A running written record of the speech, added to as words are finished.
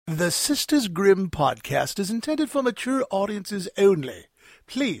The Sisters Grimm podcast is intended for mature audiences only.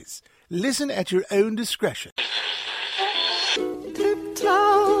 Please listen at your own discretion.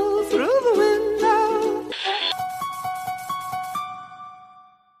 Tiptoe through the window.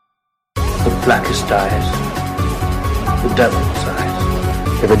 The blackest eyes, the devil's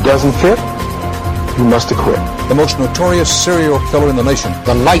eyes. If it doesn't fit, you must acquit. The most notorious serial killer in the nation,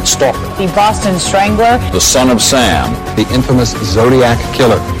 the Night Stalker. The Boston Strangler. The Son of Sam. The infamous Zodiac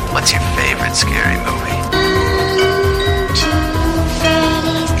Killer. What's your favorite scary movie?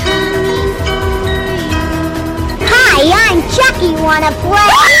 Hi, I'm Chucky. Wanna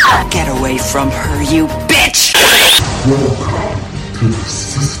play? Get away from her, you bitch! Welcome to the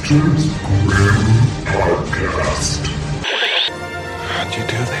Sisters Grimm Podcast. How'd you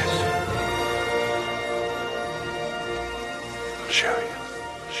do this? I'll show you.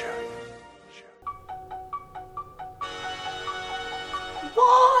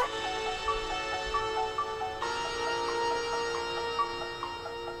 What?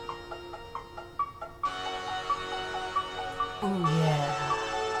 Oh, yeah.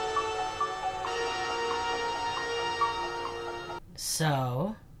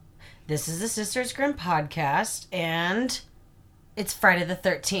 So, this is the Sisters Grimm podcast, and it's Friday the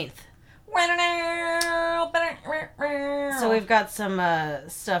 13th. So we've got some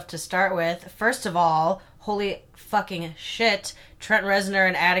stuff to start with. First of all, holy fucking shit, Trent Reznor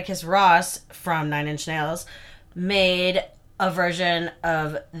and Atticus Ross from Nine Inch Nails made a version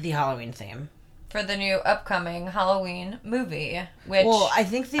of the Halloween theme. For the new upcoming Halloween movie, which... Well, I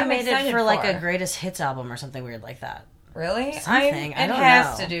think they made it for like a a greatest hits album or something weird like that. Really? Something. I don't know. It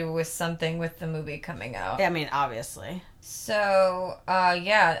has to do with something with the movie coming out. Yeah, I mean, obviously. So,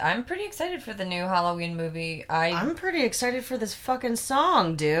 yeah, I'm pretty excited for the new Halloween movie. I'm pretty excited for this fucking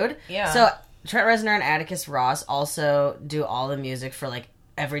song, dude. Yeah. So, Trent Reznor and Atticus Ross also do all the music for, like,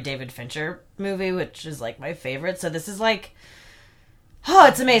 every David Fincher movie, which is, like, my favorite. So this is, like... Oh,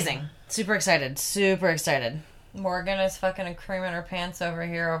 it's amazing. Super excited. Super excited. Morgan is fucking creaming her pants over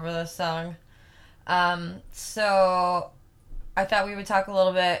here over this song. So I thought we would talk a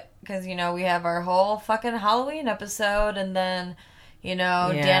little bit because, you know, we have our whole fucking Halloween episode and then, you know,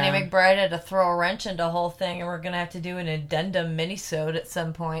 Danny McBride had to throw a wrench into the whole thing and we're going to have to do an addendum minisode at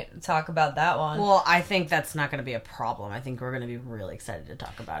some point to talk about that one. Well, I think that's not going to be a problem. I think we're going to be really excited to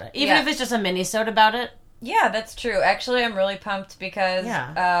talk about it. Even if it's just a minisode about it. Yeah, that's true. Actually, I'm really pumped because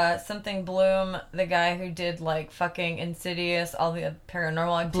Something Bloom, the guy who did, like, fucking Insidious, all the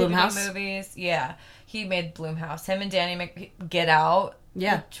Paranormal Activity movies. Yeah, he made Blumhouse. Him and Danny Get Out,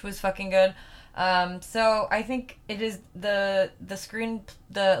 which was fucking good. So I think it is the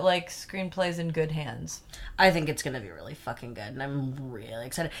screenplay's in good hands. I think it's going to be really fucking good, and I'm really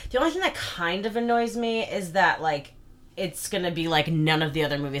excited. The only thing that kind of annoys me is that, like, it's going to be like none of the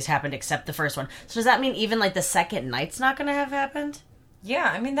other movies happened except the first one. So does that mean even like the second night's not going to have happened? Yeah,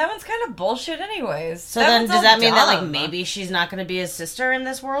 I mean, that one's kind of bullshit anyways. So then does that mean that like maybe she's not going to be his sister in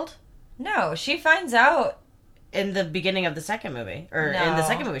this world? No, she finds out. In the beginning of the second movie. Or in the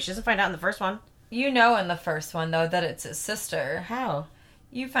second movie. She doesn't find out in the first one. You know in the first one, though, that it's his sister. How?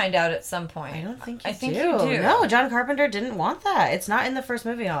 You find out at some point. I don't think you I think you do. No, John Carpenter didn't want that. It's not in the first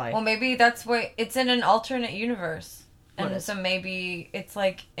movie, Holly. Well, maybe that's why it's in an alternate universe. And so maybe it's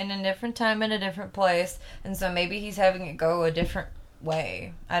like in a different time in a different place. And so maybe he's having it go a different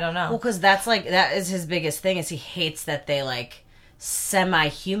way. I don't know. Well, because that is his biggest thing is he hates that they like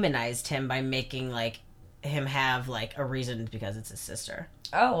semi-humanized him by making like him have like a reason because it's his sister.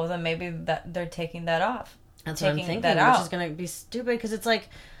 Oh, well then maybe that they're taking that off. That's what I'm thinking, which is going to be stupid because it's like...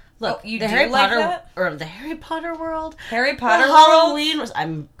 Look, the Harry Potter that? Or the Harry Potter world. Harry Potter the World. Halloween was.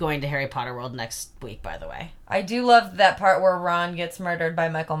 I'm going to Harry Potter World next week, by the way. I do love that part where Ron gets murdered by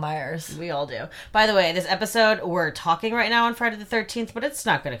Michael Myers. We all do. By the way, this episode we're talking right now on Friday the 13th, but it's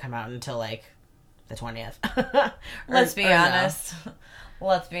not going to come out until like the 20th. Let's be honest. No.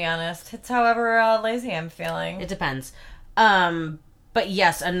 Let's be honest. It's however lazy I'm feeling. It depends. But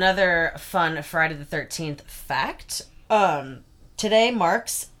yes, another fun Friday the 13th fact. Today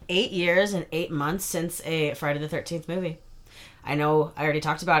marks 8 years and 8 months since a Friday the 13th movie. I know I already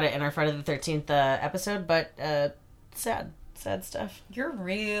talked about it in our Friday the 13th episode, but sad stuff. You're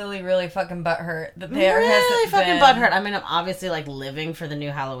really, really fucking butthurt that there really fucking butthurt. I mean, I'm obviously like living for the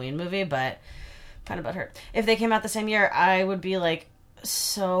new Halloween movie, but kind of butthurt. If they came out the same year, I would be like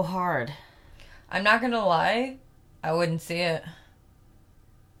so hard. I'm not gonna lie, I wouldn't see it.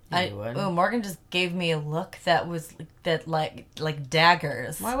 Morgan just gave me a look that was like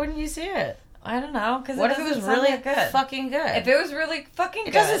daggers. Why wouldn't you see it? I don't know. Because what if it was really fucking good? If it was really fucking good,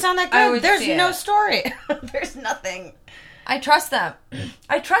 it doesn't sound that good. There's no story. There's nothing. I trust them.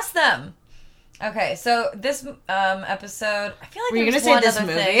 I trust them. Okay, so this episode, I feel like were you going to say this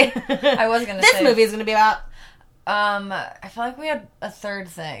movie? I was going to say this movie is going to be about. I feel like we had a third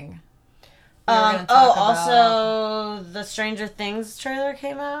thing. Also, the Stranger Things trailer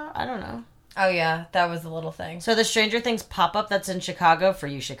came out. I don't know. Oh yeah, that was a little thing. So the Stranger Things pop-up that's in Chicago, for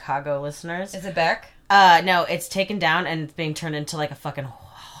you Chicago listeners. Is it back? No, it's taken down and it's being turned into like a fucking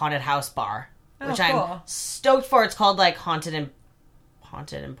haunted house bar. Which cool. I'm stoked for. It's called like Haunted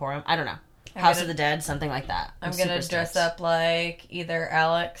Emporium. I don't know. House of the Dead, something like that. I'm gonna dress up like either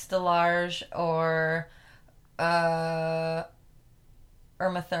Alex DeLarge or Irma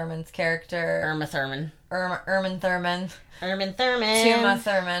Thurman's character. Erma Thurman. Ermin Thurman. Ermin Thurman. Tuma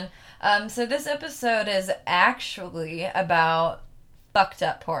Thurman. So this episode is actually about fucked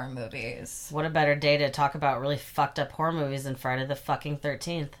up horror movies. What a better day to talk about really fucked up horror movies than Friday the fucking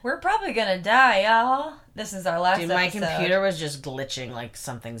 13th. We're probably gonna die, y'all. This is our last episode. My computer was just glitching like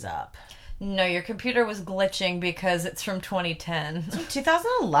something's up. No, your computer was glitching because it's from 2010. It's from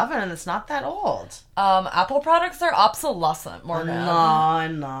 2011 and it's not that old. Apple products are obsolescent, Morgan.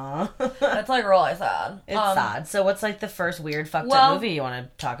 No. That's like really sad. It's sad. So what's like the first weird fucked up movie you want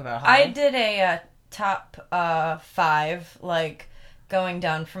to talk about, Holly? I did a top 5, like going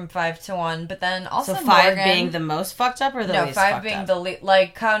down from 5 to 1, but then also so 5 Morgan, being the most fucked up or the least fucked up? No, 5 being the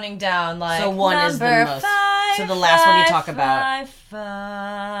like counting down, like so 1 is the most. 5, so the last one you talk about. 5.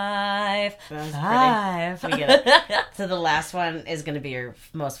 We get it. So the last one is going to be your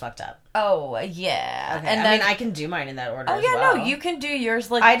most fucked up. Oh yeah. Okay. And then I can do mine in that order. Oh as yeah, well. no, you can do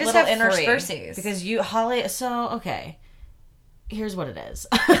yours like I just little have intersperses because you, Holly. So okay, here's what it is.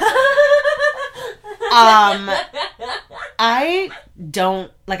 I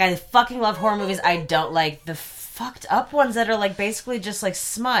don't like. I fucking love horror movies. I don't like the fucked up ones that are like basically just like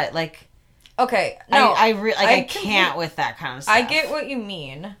smut. Like, okay, no, I can't with that kind of stuff. I get what you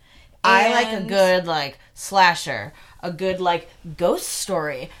mean. I like a good like slasher, a good like ghost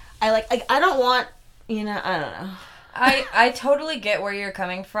story. I don't want, I don't know. I totally get where you're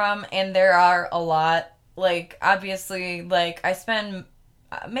coming from, and there are a lot. Like, obviously, like I spend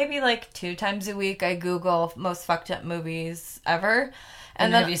maybe like 2 times a week I Google most fucked up movies ever.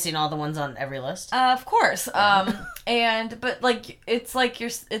 And then, have you seen all the ones on every list? Of course. But like it's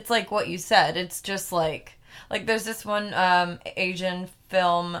like what you said. It's just like there's this one Asian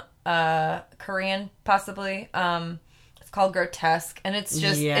film, Korean possibly. It's called Grotesque, and it's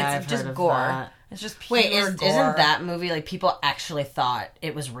just it's just gore. That. It's just pure gore. Isn't that movie like people actually thought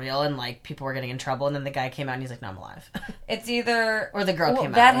it was real and like people were getting in trouble, and then the guy came out and he's like, "No, I'm alive." It's either or the girl came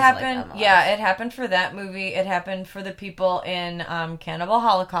out. That and happened. Like, yeah, it happened for that movie. It happened for the people in Cannibal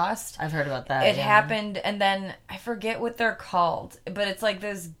Holocaust. I've heard about that. It happened, and then I forget what they're called, but it's like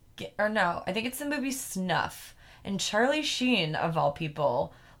this. Or no, I think it's the movie Snuff, and Charlie Sheen of all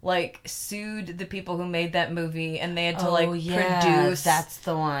people. Like, sued the people who made that movie, and they had to, produce... that's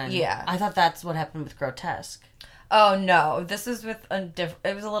the one. Yeah. I thought that's what happened with Grotesque. Oh, no. This is with a different...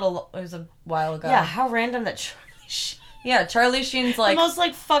 It was a while ago. Yeah, how random that Charlie Sheen... Yeah, Charlie Sheen's like... the most,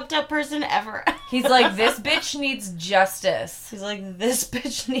 like, fucked up person ever. He's like, this bitch needs justice. He's like, this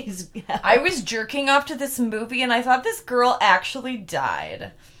bitch needs... I was jerking off to this movie, and I thought this girl actually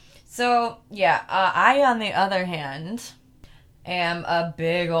died. So, yeah, I, on the other hand... am a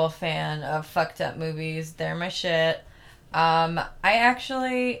big old fan of fucked up movies. They're my shit. I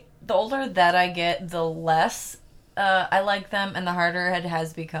actually, the older that I get, the less I like them, and the harder it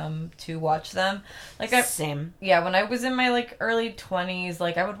has become to watch them. Like Same. Yeah, when I was in my like early 20s,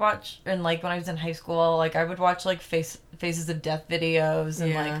 like I would watch, and like when I was in high school, like I would watch like Faces of Death videos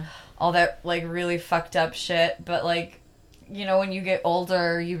and like all that like really fucked up shit. But like, when you get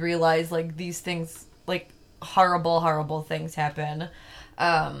older, you realize like these things like horrible things happen,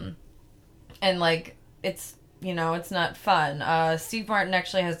 and like it's it's not fun. Steve Martin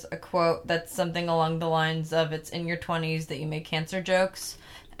actually has a quote that's something along the lines of, it's in your 20s that you make cancer jokes,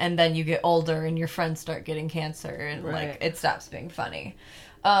 and then you get older and your friends start getting cancer, and like it stops being funny.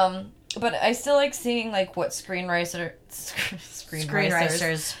 But I still like seeing like what screenwriters.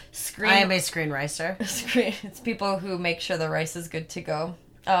 I am a screenwriter. It's people who make sure the rice is good to go.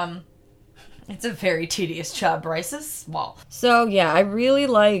 It's a very tedious job. Rice is small. So, yeah, I really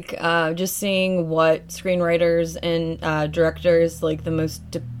like just seeing what screenwriters and directors, like, the most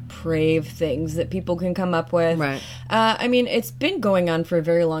depraved things that people can come up with. Right. I mean, it's been going on for a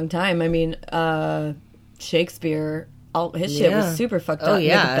very long time. I mean, Shakespeare his shit was super fucked up. Oh,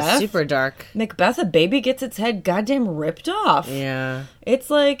 yeah, Macbeth, super dark. Macbeth, a baby gets its head goddamn ripped off. Yeah. It's,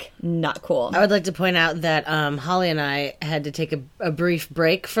 like, not cool. I would like to point out that Holly and I had to take a brief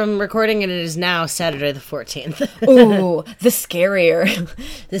break from recording, and it is now Saturday the 14th. Ooh, the scarier.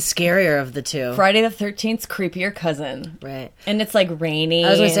 The scarier of the two. Friday the 13th's creepier cousin. Right. And it's, like, rainy. I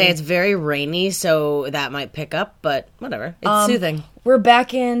was going to say, it's very rainy, so that might pick up, but whatever. It's soothing. We're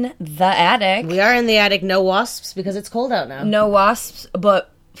back in the attic. We are in the attic. No wasps, because it's cold out now. No wasps,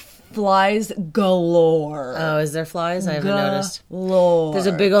 but flies galore. Oh, is there flies? I haven't noticed. Galore. There's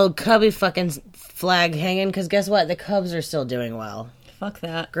a big old cubby fucking flag hanging, because guess what? The cubs are still doing well. Fuck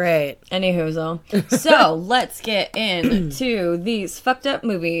that. Great. Anywho, so let's get into these fucked up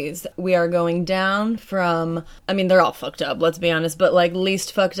movies. We are going down from, I mean, they're all fucked up, let's be honest, but like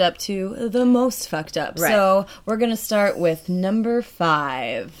least fucked up to the most fucked up. Right. So we're going to start with number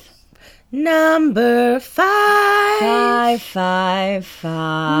 5. Number 5. 5.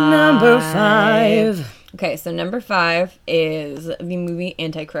 Number 5. Okay, so number 5 is the movie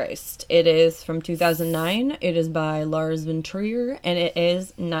Antichrist. It is from 2009. It is by Lars von Trier, and it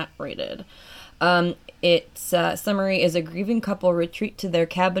is not rated. Its summary is a grieving couple retreat to their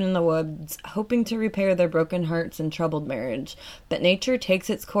cabin in the woods, hoping to repair their broken hearts and troubled marriage. But nature takes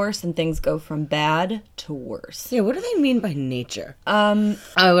its course, and things go from bad to worse. Yeah, what do they mean by nature? I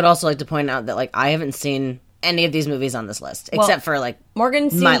would also like to point out that, like, I haven't seen any of these movies on this list, except for, like,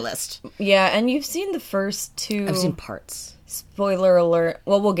 my list. Yeah, and you've seen the first 2. I've seen parts. Spoiler alert.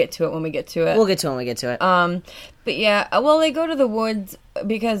 Well, we'll get to it when we get to it. But yeah, well, they go to the woods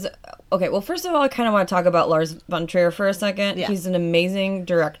because, okay, well, first of all, I kind of want to talk about Lars von Trier for a second. Yeah. He's an amazing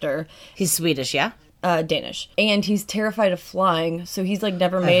director. He's Swedish, yeah? Danish. And he's terrified of flying, so he's, like,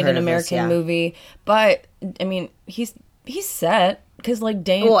 never made an American movie. But, I mean, he's set. Because, like,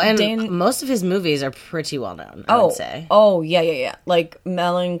 most of his movies are pretty well known, I would say. Oh, yeah. Like,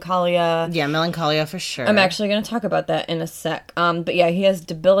 Melancholia. Yeah, Melancholia for sure. I'm actually going to talk about that in a sec. But yeah, he has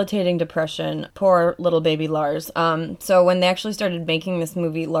debilitating depression. Poor little baby Lars. So when they actually started making this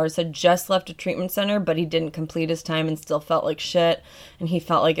movie, Lars had just left a treatment center, but he didn't complete his time and still felt like shit. And he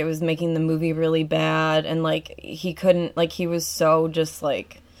felt like it was making the movie really bad. And, like, he couldn't, like, he was so just,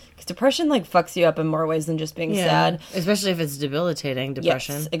 like... Depression, like, fucks you up in more ways than just being sad. Especially if it's debilitating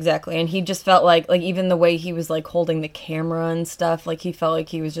depression. Yes, exactly. And he just felt like even the way he was, like, holding the camera and stuff, like, he felt like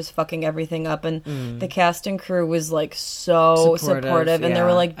he was just fucking everything up. And the cast and crew was, like, so supportive. And they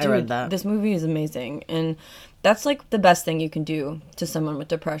were like, dude, this movie is amazing. And that's, like, the best thing you can do to someone with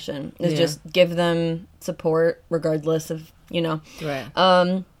depression is just give them support regardless of, you know.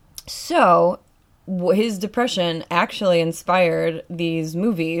 Right. So... his depression actually inspired these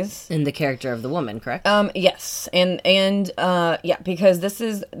movies. In the character of the woman, correct? Yes. And because this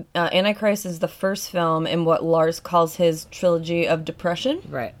is, Antichrist is the first film in what Lars calls his trilogy of depression.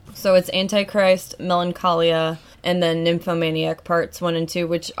 Right. So it's Antichrist, Melancholia, and then Nymphomaniac parts 1 and 2,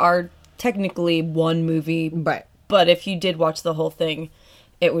 which are technically one movie. Right. But if you did watch the whole thing,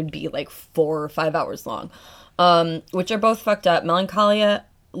 it would be like 4 or 5 hours long. Which are both fucked up. Melancholia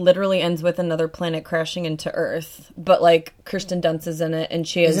literally ends with another planet crashing into Earth, but like Kirsten Dunst is in it, and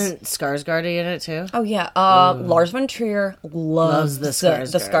she isn't Skarsgård in it too? Oh yeah, Lars von Trier loves the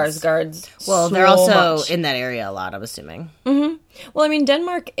Skarsgårds. Well, they're also in that area a lot, I'm assuming. Mm-hmm. Well, I mean,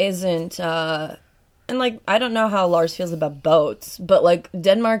 Denmark isn't, and like I don't know how Lars feels about boats, but like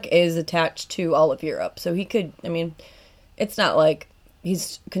Denmark is attached to all of Europe, so he could. I mean, it's not like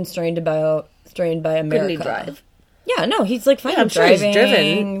he's constrained by America. Couldn't he drive? Yeah, no, he's like fine with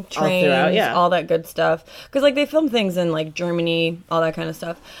driving, trains, all that good stuff. Because like they film things in like Germany, all that kind of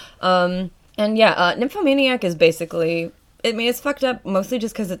stuff. And yeah, Nymphomaniac is basically, I mean, it's fucked up mostly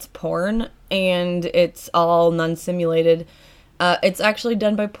just because it's porn and it's all non-simulated. It's actually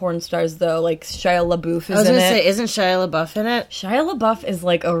done by porn stars though, like Shia LaBeouf is in it. I was gonna say, isn't Shia LaBeouf in it? Shia LaBeouf is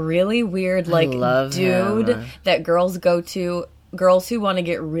like a really weird like dude that girls go to, girls who want to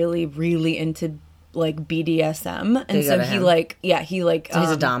get really, really into like BDSM, and so he like so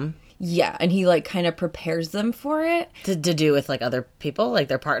he's a dom. Yeah, and he like kind of prepares them for it to do with like other people, like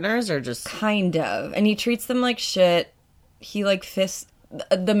their partners, or just kind of, and he treats them like shit. He like fists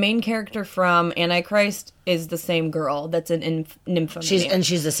the main character from Antichrist is the same girl that's in Nymphomaniac.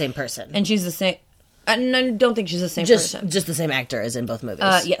 She's the same person, and she's the same. And I don't think she's the same person. Just the same actor as in both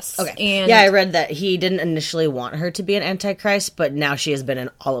movies. Yes. Okay. And yeah, I read that he didn't initially want her to be an Antichrist, but now she has been in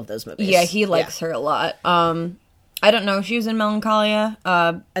all of those movies. Yeah, he likes her a lot. I don't know if she was in Melancholia.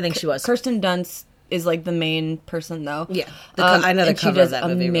 I think she was. Kirsten Dunst is like the main person, though. Yeah. I know the cover of that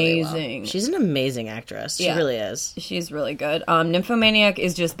movie amazing. Really well. She's an amazing actress. She really is. She's really good. Nymphomaniac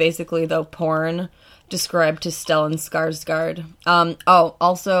is just basically the porn described to Stellan Skarsgård.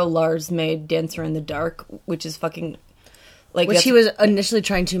 Also Lars made Dancer in the Dark, which is fucking... Which he was initially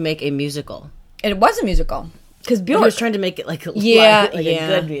trying to make a musical. It was a musical. Because Bjork... He was trying to make it a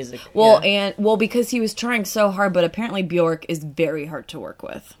good music. Well, because he was trying so hard, but apparently Bjork is very hard to work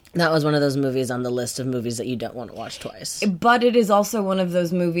with. That was one of those movies on the list of movies that you don't want to watch twice. But it is also one of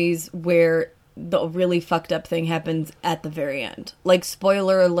those movies where the really fucked up thing happens at the very end. Like,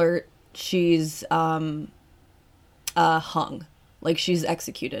 spoiler alert, she's hung. Like, she's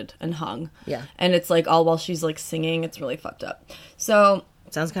executed and hung. Yeah. And it's, like, all while she's, like, singing. It's really fucked up. So...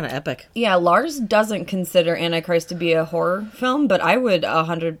 Sounds kind of epic. Yeah, Lars doesn't consider Antichrist to be a horror film, but I would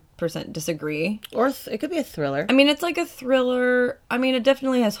 100% disagree. Or it could be a thriller. I mean, it's like a thriller. I mean, it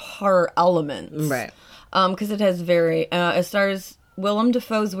definitely has horror elements. Right. Because it has it stars Willem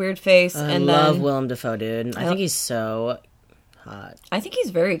Dafoe's weird face. I love Willem Dafoe, dude. I think he's so hot. I think he's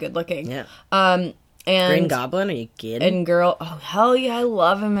very good looking. Yeah. And Green Goblin, are you kidding? And hell yeah, I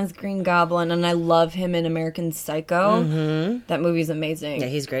love him as Green Goblin, and I love him in American Psycho. Mm-hmm. That movie's amazing. Yeah,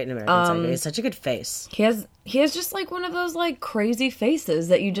 he's great in American Psycho. He has such a good face. He has just like one of those like crazy faces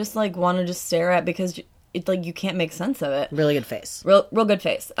that you just like want to just stare at because it's like you can't make sense of it. Really good face. Real good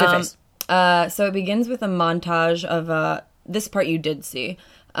face. Good face. So it begins with a montage of this part you did see.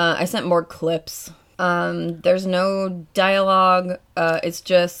 I sent more clips. There's no dialogue. It's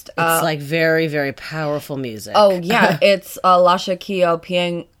just... it's like very, very powerful music. Oh, yeah. It's Lasha Kyo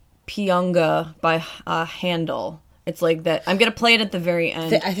Pyonga by Handel. It's like that. I'm going to play it at the very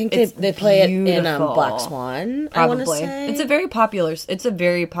end. I think they play it in Black Swan, probably. I want to say. It's a very popular...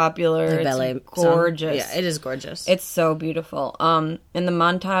 It's gorgeous. Yeah, it is gorgeous. It's so beautiful. And the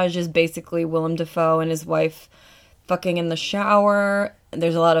montage is basically Willem Dafoe and his wife fucking in the shower.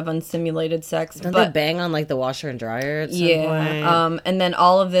 There's a lot of unsimulated sex. Don't they bang on, like, the washer and dryer at some point? And then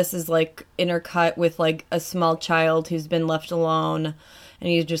all of this is, like, intercut with, like, a small child who's been left alone, and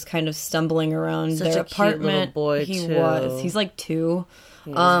he's just kind of stumbling around their apartment. Cute little boy, too. He's, like, 2.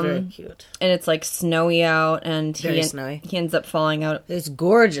 He's very cute. And it's, like, snowy out, and snowy. He ends up falling out. It's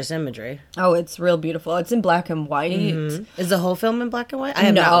gorgeous imagery. Oh, it's real beautiful. It's in black and white. Mm-hmm. Is the whole film in black and white?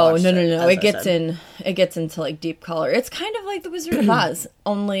 No. It gets into, like, deep color. It's kind of like The Wizard of Oz,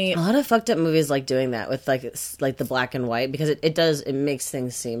 only... A lot of fucked up movies like doing that with, like the black and white, because it makes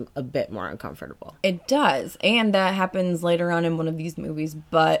things seem a bit more uncomfortable. It does, and that happens later on in one of these movies,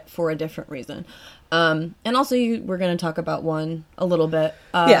 but for a different reason. And also, we're going to talk about one a little bit.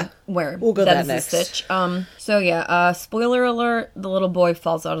 Where we'll go that next. The stitch. Spoiler alert: the little boy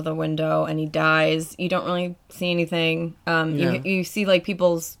falls out of the window and he dies. You don't really see anything. You see like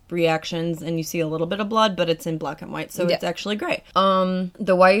people's reactions and you see a little bit of blood, but it's in black and white, so it's actually great.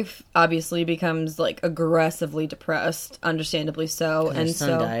 The wife obviously becomes like aggressively depressed, understandably so, and her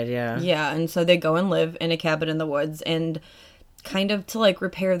son died. Yeah, and so they go and live in a cabin in the woods and. Kind of to like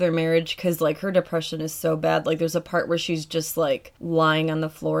repair their marriage because like her depression is so bad. Like there's a part where she's just like lying on the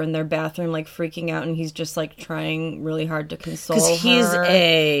floor in their bathroom like freaking out, and he's just like trying really hard to console her. Because he's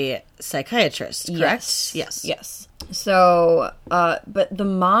a psychiatrist, correct? Yes. So, but the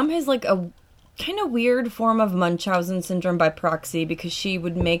mom has like a kind of weird form of Munchausen syndrome by proxy because she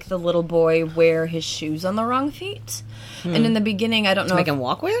would make the little boy wear his shoes on the wrong feet. And in the beginning, I don't know. To make him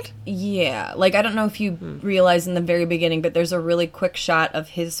walk weird? Yeah. Like, I don't know if you realize in the very beginning, but there's a really quick shot of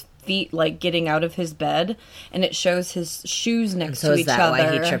his feet, like, getting out of his bed, and it shows his shoes next to each other. So is that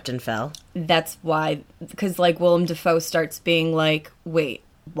why he tripped and fell? That's why. Because, like, Willem Dafoe starts being like, wait,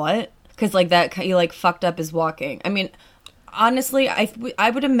 what? Because, like, that, he, like, fucked up his walking. I mean... Honestly, I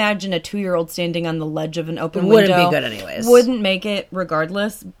would imagine a 2-year-old standing on the ledge of an open window wouldn't be good anyways. Wouldn't make it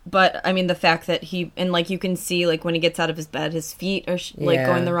regardless. But I mean, the fact that like you can see like when he gets out of his bed, his feet are like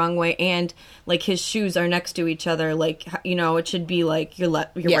going the wrong way, and like his shoes are next to each other. Like it should be like your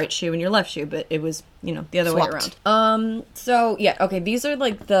right shoe and your left shoe, but it was the other way around. So yeah, okay. These are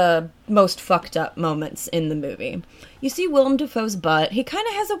like the most fucked up moments in the movie. You see Willem Dafoe's butt. He kind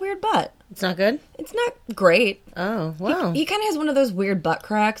of has a weird butt. It's not good? It's not great. Oh, wow. He kind of has one of those weird butt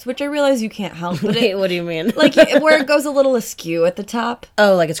cracks, which I realize you can't help. But Wait, what do you mean? Like, where it goes a little askew at the top.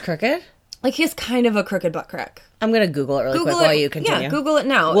 Oh, like it's crooked? Like, he has kind of a crooked butt crack. I'm going to Google it really quick while you continue. Yeah, Google it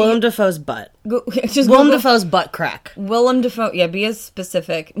now. Willem Dafoe's butt. Willem Dafoe's butt crack. Willem Dafoe, be as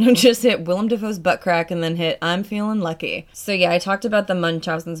specific. No, just hit Willem Dafoe's butt crack and then hit I'm feeling lucky. So yeah, I talked about the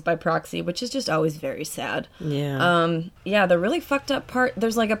Munchausens by proxy, which is just always very sad. Yeah. The really fucked up part,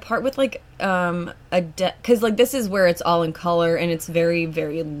 there's like a part with like, because like this is where it's all in color and it's very,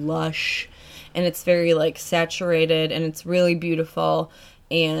 very lush and it's very like saturated and it's really beautiful.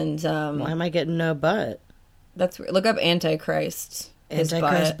 And why am I getting no butt? That's weird. Look up Antichrist his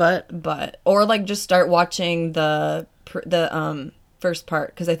Antichrist butt. Or, like, just start watching the first part,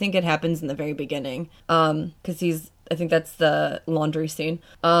 because I think it happens in the very beginning. Because I think that's the laundry scene.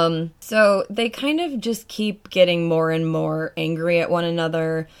 So they kind of just keep getting more and more angry at one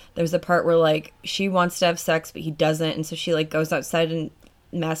another. There's a part where, like, she wants to have sex, but he doesn't, and so she, like, goes outside and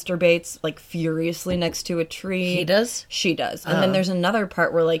masturbates, like, furiously next to a tree. He does? She does. And then there's another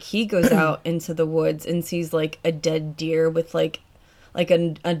part where, like, he goes out into the woods and sees, like, a dead deer with, like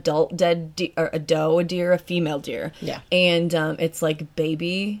an adult dead deer, or a doe, a deer, a female deer. Yeah. And it's, like,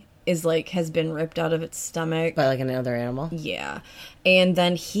 baby is, like, has been ripped out of its stomach. By, like, another animal? Yeah. And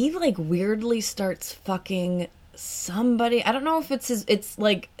then he, like, weirdly starts fucking somebody. I don't know if it's,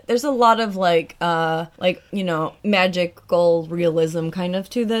 like, there's a lot of, like, you know, magical realism kind of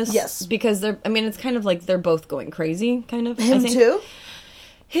to this. Yes. Because it's kind of like they're both going crazy, kind of. Him, too?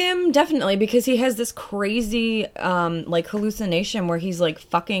 Him, definitely, because he has this crazy, like, hallucination where he's, like,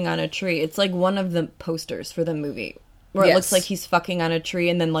 fucking on a tree. It's, like, one of the posters for the movie. Where it looks like he's fucking on a tree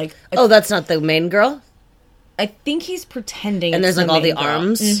and then, like... Oh, that's not the main girl? I think he's pretending. And there's, like, all the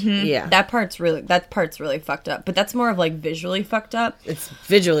arms? Mm-hmm. Yeah. That part's really fucked up. But that's more of, like, visually fucked up. It's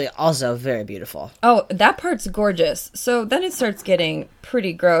visually also very beautiful. Oh, that part's gorgeous. So then it starts getting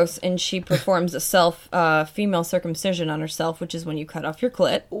pretty gross, and she performs a female circumcision on herself, which is when you cut off your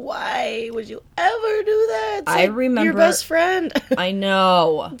clit. Why would you ever do that? It's I remember your best friend. I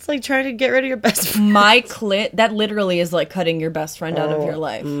know. It's like trying to get rid of your best friend. My clit, that literally is like cutting your best friend out of your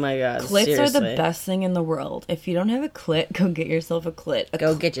life. Oh my god, clits seriously. are the best thing in the world. If you don't have a clit, go get yourself a clit.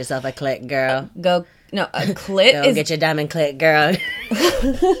 Go get yourself a clit, girl. A clit Go get your diamond clit, girl.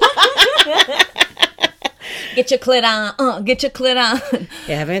 Get your clit on. Get your clit on.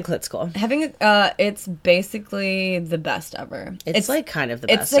 Yeah, having a clit's cool. It's basically the best ever. It's like kind of the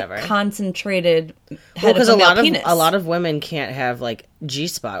best ever. It's a concentrated head because of a male penis. A lot of women can't have like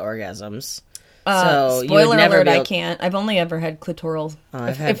G-spot orgasms. So spoiler alert, I can't. I've only ever had clitoral.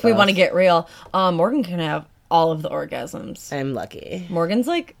 If we want to get real, Morgan can have all of the orgasms. I'm lucky. Morgan's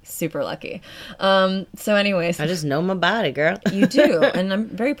like super lucky. So anyways. I just know my body, girl. You do, and I'm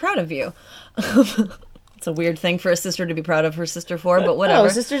very proud of you. It's a weird thing for a sister to be proud of her sister for, but whatever. Oh,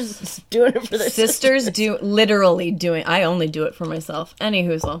 sisters doing it for their sisters. Literally doing. I only do it for myself. Any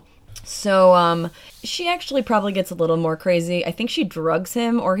hoozle. So, she actually probably gets a little more crazy. I think she drugs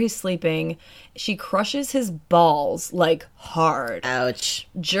him or he's sleeping. She crushes his balls, like, hard. Ouch.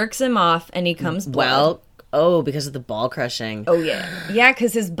 Jerks him off and he comes blood. Because of the ball crushing. Oh, yeah. Yeah,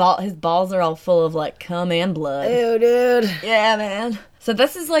 because his balls are all full of, like, cum and blood. Ew, dude. Yeah, man. So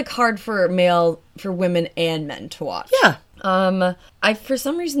this is, like, hard for women and men to watch. Yeah. I, for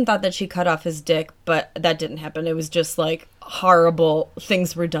some reason, thought that she cut off his dick, but that didn't happen. It was just, like, horrible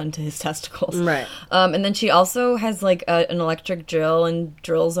things were done to his testicles. Right. And then she also has, like, an electric drill and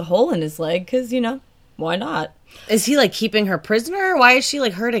drills a hole in his leg, because, you know, why not? Is he, like, keeping her prisoner? Why is she,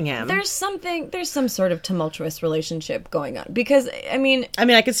 like, hurting him? There's some sort of tumultuous relationship going on. Because, I mean,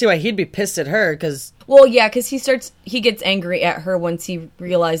 I can see why he'd be pissed at her, because... Well, yeah, because he gets angry at her once he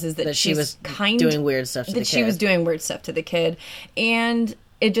realizes that she was doing weird stuff to the kid. That she was doing weird stuff to the kid. And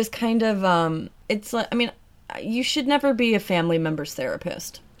it just kind of, it's like, I mean, you should never be a family member's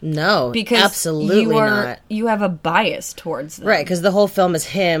therapist. No, because absolutely not. You have a bias towards them. Right, because the whole film is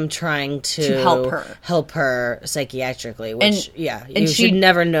him trying to help her psychiatrically, which, you should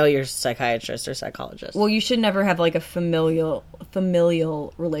never know your psychiatrist or psychologist. Well, you should never have, like, a familial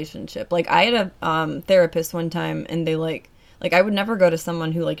relationship. Like, I had a therapist one time, and they, like, I would never go to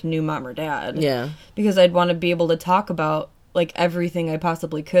someone who, like, knew mom or dad. Yeah. Because I'd want to be able to talk about, like, everything I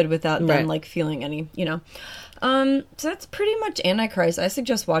possibly could without them, like, feeling any, you know. So that's pretty much Antichrist. I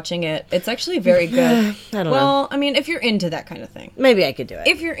suggest watching it. It's actually very good. I don't know. Well, I mean, if you're into that kind of thing. Maybe I could do it.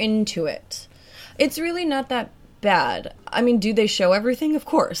 If you're into it. It's really not that bad. I mean, do they show everything? Of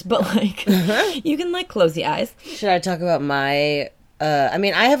course. But, like, you can, like, close the eyes. Should I talk about my...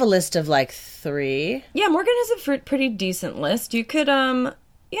 I have a list of, like, 3. Yeah, Morgan has a pretty decent list. You could,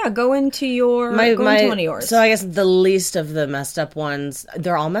 go into your... into one of yours. So I guess the least of the messed up ones,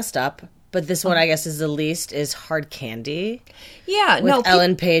 they're all messed up. But this one, I guess, is the least, is Hard Candy. Yeah, with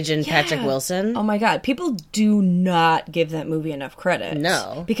Ellen Page and Patrick Wilson. Oh my god, people do not give that movie enough credit.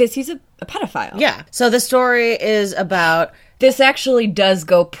 No. Because he's a pedophile. Yeah. So the story is about... This actually does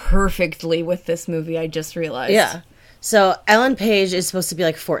go perfectly with this movie, I just realized. Yeah. So Ellen Page is supposed to be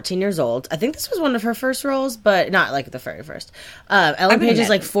like 14 years old. I think this was one of her first roles, but not like the very first. Ellen Page is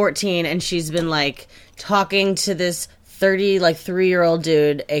like 14, and she's been like talking to this 3-year-old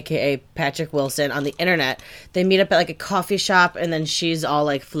dude, aka Patrick Wilson, on the internet. They meet up at like a coffee shop, and then she's all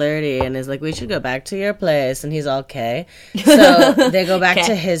like flirty and is like, we should go back to your place, and he's all okay. So they go back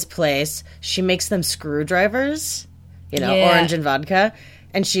to his place. She makes them screwdrivers, orange and vodka,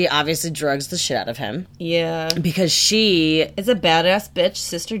 and she obviously drugs the shit out of him. Yeah. Because she is a badass bitch,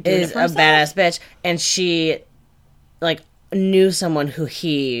 sister doing is it for a herself. badass bitch, and she like knew someone who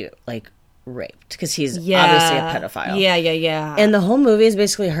he like raped because he's obviously a pedophile. Yeah. And the whole movie is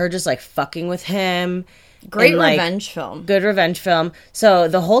basically her just like fucking with him. Great and, revenge film. Good revenge film. So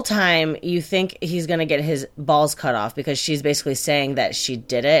the whole time you think he's going to get his balls cut off because she's basically saying that she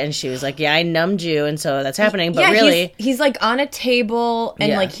did it. And she was like, yeah, I numbed you. And so that's happening. But really... He's like on a table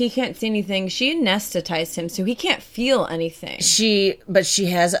and like he can't see anything. She anesthetized him so he can't feel anything. But she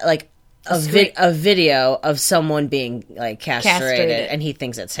has like a video of someone being like castrated. And he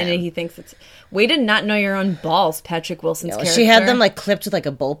thinks it's him. And he thinks it's... Way to not know your own balls, Patrick Wilson's character. She had them like clipped with like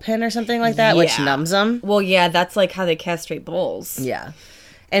a bullpen or something like that, which numbs them. Well, yeah, that's like how they castrate bulls. Yeah.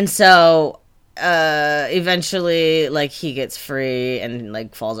 And so eventually like he gets free and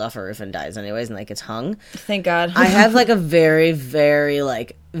like falls off a roof and dies anyways and like gets hung. Thank God. I have like a very, very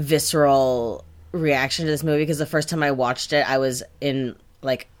like visceral reaction to this movie because the first time I watched it, I was in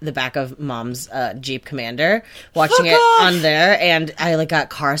like the back of Mom's Jeep Commander watching it on there, and I like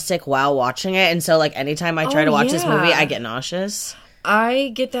got car sick while watching it, and so like anytime I try to watch this movie I get nauseous.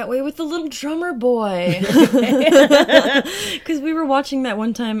 I get that way with the little drummer boy because we were watching that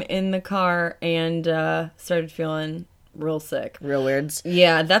one time in the car and started feeling real sick, real weirds.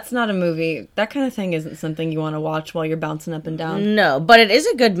 Yeah, that's not a movie. That kind of thing isn't something you want to watch while you're bouncing up and down. No, but it is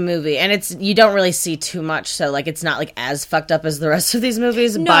a good movie, and it's you don't really see too much, so like it's not like as fucked up as the rest of these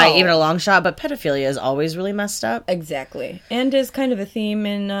movies by even a long shot. But pedophilia is always really messed up, exactly, and is kind of a theme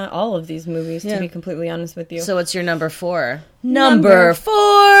in all of these movies. To be completely honest with you. So what's your number 4? Number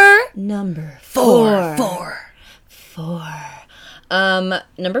four. Number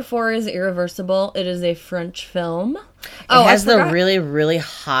 4 is Irreversible. It is a French film. It has the really, really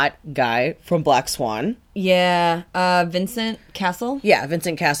hot guy from Black Swan. Yeah, Vincent Cassel. Yeah,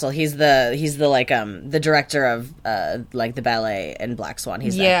 Vincent Cassel. He's the like the director of like the ballet in Black Swan.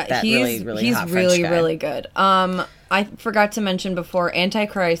 He's that really, really hot French guy. He's really good. I forgot to mention before,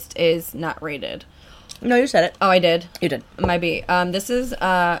 Antichrist is not rated. No, you said it. Oh, I did. You did. Might be. This is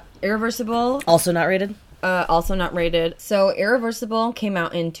Irreversible. Also not rated. Also not rated. So Irreversible came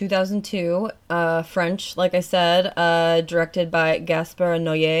out in 2002. French, like I said, directed by Gaspard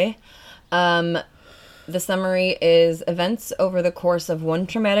Noé. The summary is events over the course of one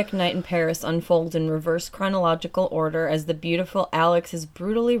traumatic night in Paris unfold in reverse chronological order as the beautiful Alex is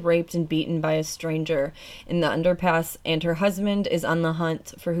brutally raped and beaten by a stranger in the underpass, and her husband is on the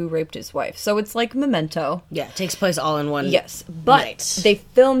hunt for who raped his wife. So it's like Memento. Yeah, it takes place all in one night. Yes, but they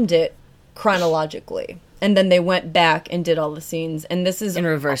filmed it chronologically. And then they went back and did all the scenes. And this is in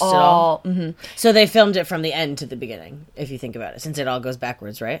reversed it all. Mm-hmm. So they filmed it from the end to the beginning, if you think about it, since it all goes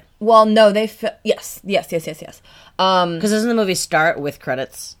backwards, right? Well, no, yes. Because doesn't the movie start with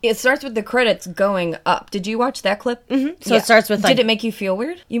credits? It starts with the credits going up. Did you watch that clip? Mm-hmm. So it starts with like... Did it make you feel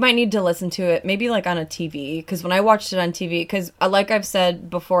weird? You might need to listen to it, maybe like on a TV. Because when I watched it on TV, because like I've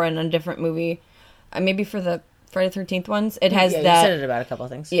said before in a different movie, maybe for the Friday the 13th ones, it has that... you said it about a couple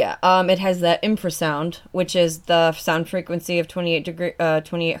of things. Yeah, it has that infrasound, which is the sound frequency of 28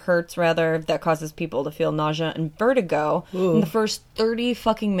 hertz, rather, that causes people to feel nausea and vertigo. Ooh. And the first 30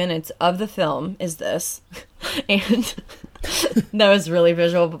 fucking minutes of the film is this. And that was really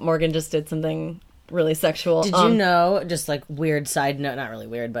visual, but Morgan just did something really sexual. Did you know, just like weird side note, not really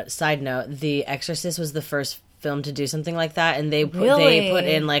weird, but side note, The Exorcist was the first film to do something like that, and they put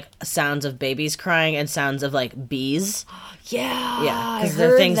in like sounds of babies crying and sounds of like bees. Yeah, because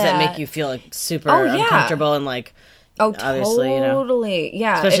they're things that make you feel like super uncomfortable and like obviously, totally,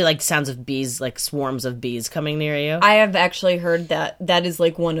 yeah, especially like sounds of bees, like swarms of bees coming near you. I have actually heard that is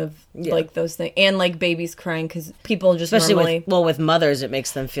like one of like those things, and like babies crying because people just especially with mothers, it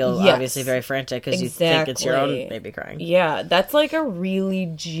makes them feel obviously very frantic because you think it's your own baby crying. Yeah, that's like a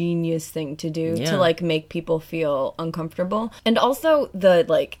really genius thing to do to like make people feel uncomfortable. And also the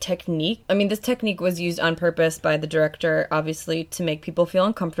like technique. I mean, this technique was used on purpose by the director, obviously, to make people feel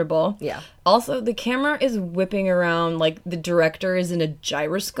uncomfortable. Yeah. Also, the camera is whipping around phone, like the director is in a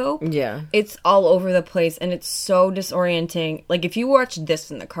gyroscope. Yeah. It's all over the place and it's so disorienting. Like if you watched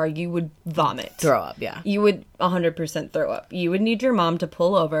this in the car, you would vomit. Throw up, yeah. You would 100% throw up. You would need your mom to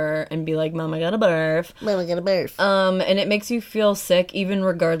pull over and be like, Mom, I got a barf. Mom, I got a barf. And it makes you feel sick even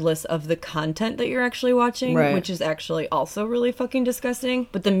regardless of the content that you're actually watching, which is actually also really fucking disgusting.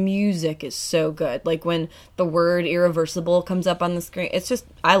 But the music is so good. Like when the word irreversible comes up on the screen, it's just,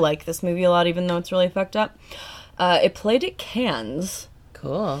 I like this movie a lot even though it's really fucked up. It played at Cannes.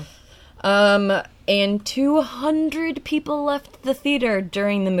 Cool. And 200 people left the theater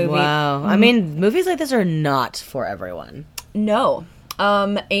during the movie. Wow. I mean, movies like this are not for everyone. No.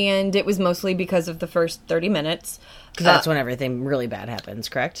 And it was mostly because of the first 30 minutes. Because that's when everything really bad happens,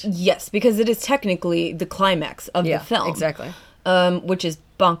 correct? Yes, because it is technically the climax of the film. Exactly. Which is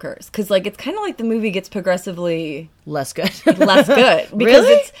bonkers. Because, like, it's kind of like the movie gets progressively... less good. Less good. Because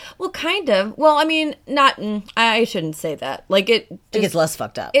really? It's... Well, kind of. Well, I mean, not... I shouldn't say that. Like, it gets less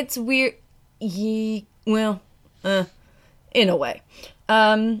fucked up. It's weird. Well, in a way.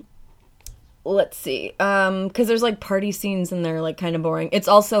 Let's see. Because there's, like, party scenes and they're, like, kind of boring. It's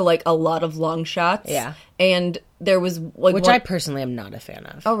also, like, a lot of long shots. Yeah. And there was, like... Which I personally am not a fan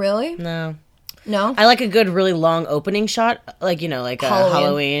of. Oh, really? No. No? I like a good, really long opening shot. Like, you know, like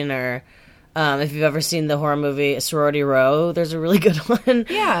Halloween or... if you've ever seen the horror movie Sorority Row, there's a really good one.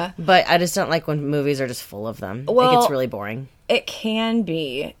 Yeah. But I just don't like when movies are just full of them. Well, it gets really boring. It can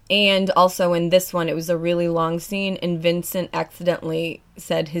be. And also in this one, it was a really long scene, and Vincent accidentally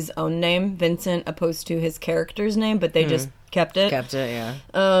said his own name, Vincent, opposed to his character's name, but they just kept it. Kept it,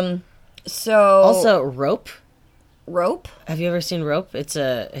 yeah. So... Also, Rope. Rope? Have you ever seen Rope? It's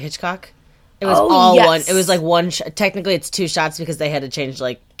a Hitchcock. It was all yes. one. It was like one. Technically, it's two shots because they had to change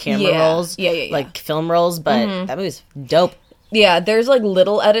like camera rolls, like film rolls. But that movie's dope. Yeah, there's like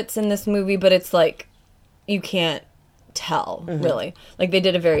little edits in this movie, but it's like you can't tell really. Like they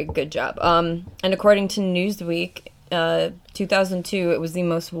did a very good job. And according to Newsweek, 2002, it was the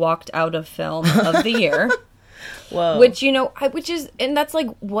most walked out of film of the year. Whoa. Which, you know, and that's like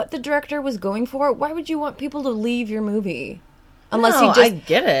what the director was going for. Why would you want people to leave your movie? Unless he just... I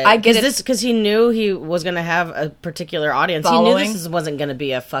get it. I get it. Because he knew he was going to have a particular audience. Following. He knew this wasn't going to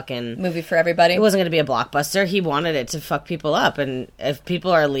be a fucking... movie for everybody. It wasn't going to be a blockbuster. He wanted it to fuck people up. And if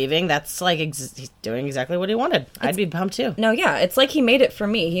people are leaving, that's like... he's doing exactly what he wanted. I'd be pumped too. No, yeah. It's like he made it for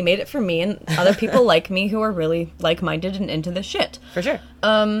me. He made it for me and other people like me who are really like-minded and into this shit. For sure.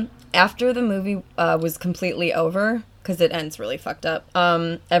 After the movie was completely over... because it ends really fucked up.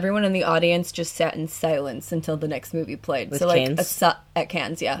 Everyone in the audience just sat in silence until the next movie played. With so like Cannes? At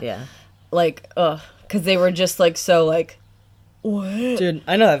Cannes, yeah. Yeah. Like, because they were just like so like, what? Dude,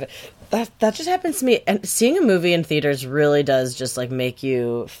 I know that just happens to me. And seeing a movie in theaters really does just like make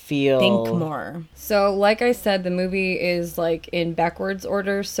you think more. So, like I said, the movie is like in backwards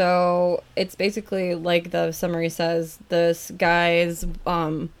order. So it's basically like the summary says, this guy's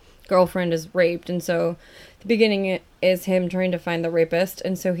girlfriend is raped, and so the beginning is him trying to find the rapist,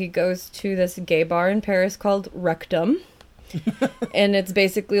 and so he goes to this gay bar in Paris called Rectum, and it's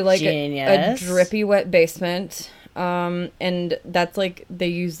basically like a drippy wet basement, and that's like they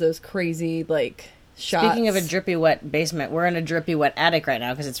use those crazy like shots. Speaking of a drippy wet basement, we're in a drippy wet attic right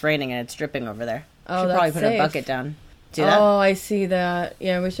now because it's raining and it's dripping over there. Oh, should probably put a bucket down. See that? Oh, I see that.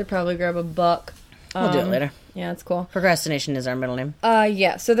 Yeah, we should probably grab a buck. We'll do it later. Yeah, that's cool. Procrastination is our middle name.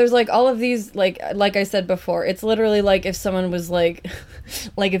 Yeah. So there's like all of these, like I said before, it's literally like if someone was like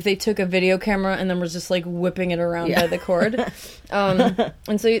if they took a video camera and then was just like whipping it around by the cord.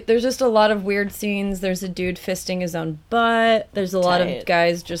 And so there's just a lot of weird scenes. There's a dude fisting his own butt. There's a lot of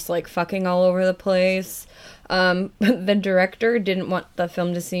guys just like fucking all over the place. The director didn't want the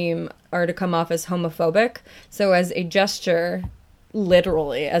film to come off as homophobic. So as a gesture...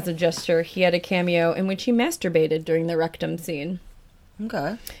 literally as a gesture, he had a cameo in which he masturbated during the rectum scene.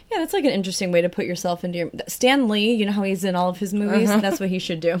 Okay. Yeah, that's like an interesting way to put yourself into your... Stan Lee, you know how he's in all of his movies? That's what he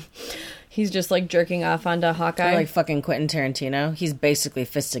should do. He's just like jerking off onto Hawkeye. Or like fucking Quentin Tarantino. He's basically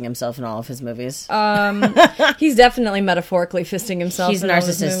fisting himself in all of his movies. He's definitely metaphorically fisting himself. He's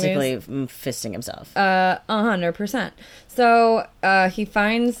narcissistically fisting himself. 100%. So he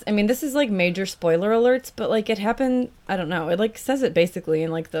finds... I mean, this is like major spoiler alerts, but like it happened... I don't know. It like says it basically in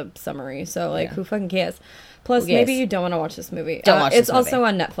like the summary. So like who fucking cares? Plus, maybe you don't want to watch this movie. Don't watch this movie. It's also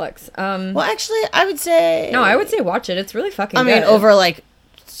on Netflix. Well, actually, I would say... No, I would say watch it. It's really fucking good. I mean, over like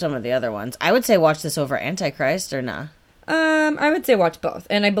some of the other ones. I would say watch this over Antichrist or nah? I would say watch both.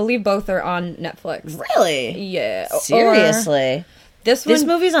 And I believe both are on Netflix. Really? Yeah. Seriously? This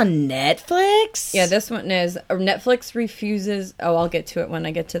movie's on Netflix? Yeah, this one is. Netflix refuses... Oh, I'll get to it when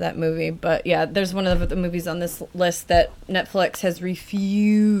I get to that movie. But yeah, there's one of the movies on this list that Netflix has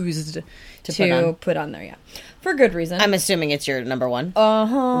refused to put on there, yeah. For good reason. I'm assuming it's your number one.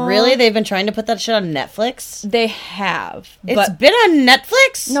 Uh-huh. Really? They've been trying to put that shit on Netflix? They have. It's been on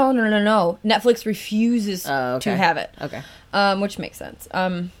Netflix? No. Netflix refuses to have it. Okay. Which makes sense.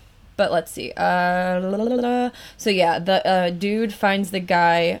 But let's see. So yeah, the dude finds the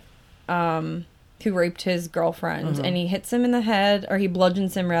guy who raped his girlfriend, and he hits him in the head, or he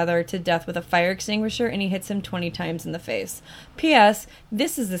bludgeons him rather to death with a fire extinguisher, and he hits him 20 times in the face. P.S.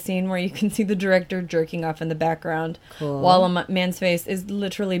 This is the scene where you can see the director jerking off in the background, while a man's face is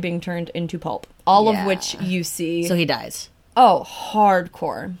literally being turned into pulp. All of which you see. So he dies. Oh,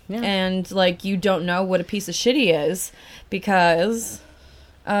 hardcore. Yeah. And like you don't know what a piece of shit he is because.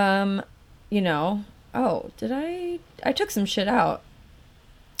 Did I took some shit out.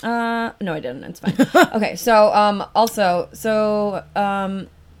 No, I didn't. It's fine. Okay. So,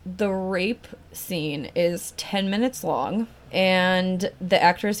 the rape scene is 10 minutes long, and the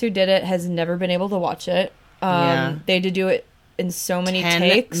actress who did it has never been able to watch it. They had to do it in so many 10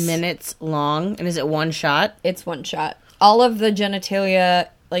 takes. 10 minutes long. And is it one shot? It's one shot. All of the genitalia,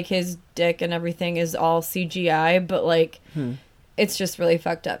 like his dick and everything, is all CGI, but like... It's just really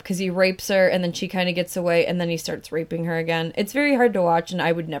fucked up because he rapes her and then she kind of gets away and then he starts raping her again. It's very hard to watch and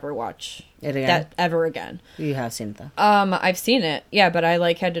I would never watch it again? That ever again. You have seen it though. I've seen it, yeah, but I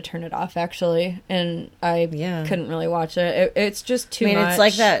like had to turn it off actually, and I couldn't really watch it. It's just too much. It's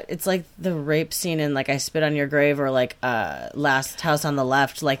like that. It's like the rape scene in like I Spit on Your Grave or like Last House on the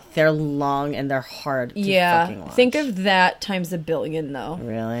Left. Like they're long and they're hard to fucking watch. Think of that times a billion though.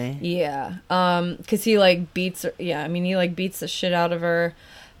 Really? Yeah. Because he like beats her. Yeah, I mean he like beats the shit out of her.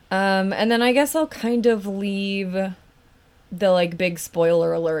 And then I guess I'll kind of leave the like big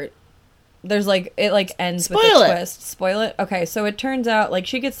spoiler alert. There's like it like ends with a twist. Spoil it? Okay, so it turns out like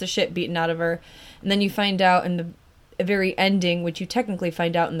she gets the shit beaten out of her, and then you find out in the very ending, which you technically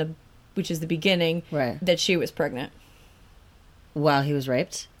find out which is the beginning, right, that she was pregnant. While he was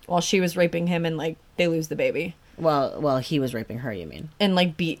raped? While she was raping him, and like they lose the baby. Well, he was raping her, you mean? And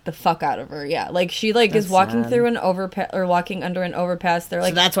like beat the fuck out of her, yeah. Like she like is walking through an overpass or walking under an overpass. They're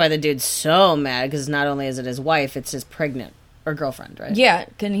like, so that's why the dude's so mad, because not only is it his wife, it's his pregnant or girlfriend, right? Yeah,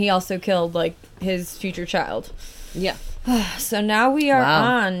 and he also killed like his future child. Yeah. So now we are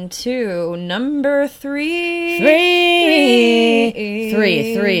on to number 3.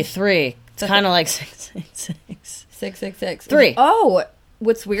 Three. It's kind of like 666. 666. 3. Oh,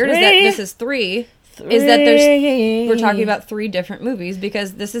 what's weird is that this is 3. Is that we're talking about 3 different movies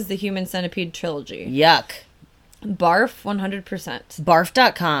because this is the Human Centipede trilogy. Yuck. Barf 100%.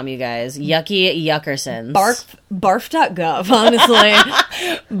 Barf.com, you guys. Yucky Yuckersons. Barf.gov, honestly.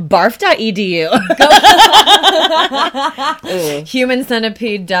 Barf.edu.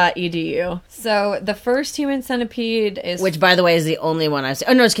 Humancenipede.edu. So the first Human Centipede is... Which, by the way, is the only one I've seen.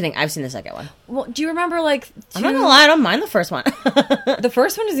 Oh, no, just kidding. I've seen the second one. Well, do you remember, like... I'm not gonna lie, I don't mind the first one. The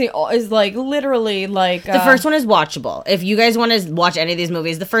first one is like, literally, like... The first one is watchable. If you guys want to watch any of these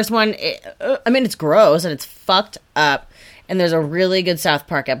movies, the first one, it's gross and it's fucked up. And there's a really good South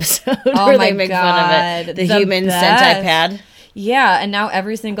Park episode where they make fun of it. The Human Centipede. Yeah, and now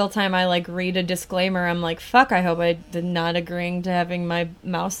every single time I like read a disclaimer, I'm like, fuck, I hope I did not agreeing to having my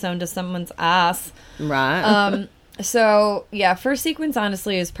mouse sewn to someone's ass. Right. So, yeah, first sequence,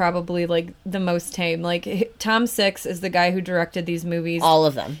 honestly, is probably, like, the most tame. Like, Tom Six is the guy who directed these movies. All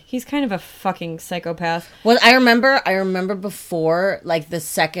of them. He's kind of a fucking psychopath. Well, I remember before, like, the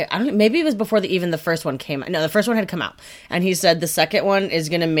second... maybe it was before even the first one came out. No, the first one had come out. And he said the second one is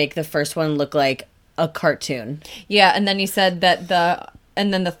going to make the first one look like a cartoon. Yeah, and then he said that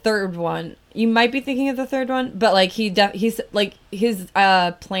and then the third one... You might be thinking of the third one, but like he's like his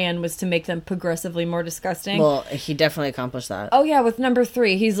plan was to make them progressively more disgusting. Well, he definitely accomplished that. Oh yeah, with number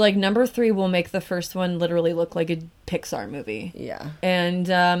 3, he's like number 3 will make the first one literally look like a Pixar movie. Yeah,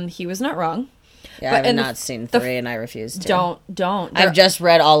 and he was not wrong. Yeah, I have not seen 3, and I refuse to. Don't. I've just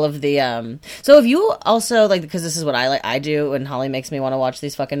read all of the. So if you also like, because this is what I do, and Holly makes me want to watch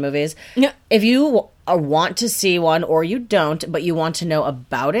these fucking movies. Yeah. If you want to see one, or you don't, but you want to know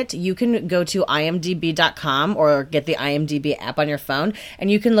about it, you can go to imdb.com or get the IMDb app on your phone,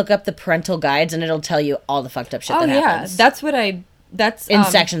 and you can look up the parental guides, and it'll tell you all the fucked up shit that happens. That's what That's in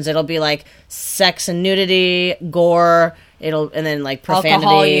sections. It'll be like sex and nudity, gore. And then like profanity,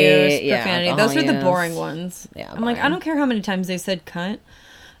 alcohol use, profanity. Alcohol Those are the boring ones. Yeah, I'm like, I don't care how many times they said cunt.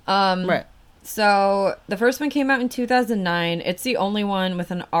 Right. So the first one came out in 2009. It's the only one with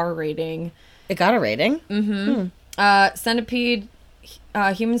an R rating. It got a rating? Mm-hmm. Centipede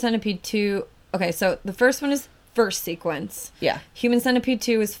Human Centipede 2. Okay, so the first one is first sequence. Yeah. Human Centipede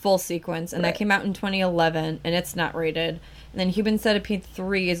 2 is full sequence, and that came out in 2011, and it's not rated. And then Human Centipede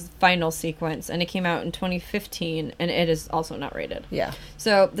 3 is final sequence, and it came out in 2015, and it is also not rated. Yeah.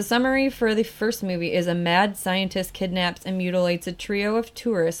 So the summary for the first movie is a mad scientist kidnaps and mutilates a trio of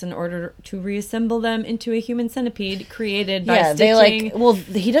tourists in order to reassemble them into a human centipede created by stitching.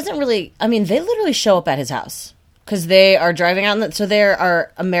 He doesn't really, I mean, they literally show up at his house. Because they are driving out, so there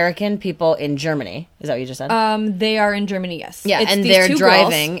are American people in Germany. Is that what you just said? They are in Germany, yes. Yeah, and they're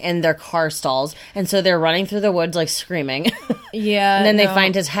driving and their car stalls, and so they're running through the woods, like, screaming. Yeah. And then they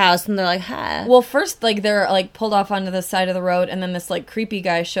find his house, and they're like, hi. Well, first, like, they're, like, pulled off onto the side of the road, and then this, like, creepy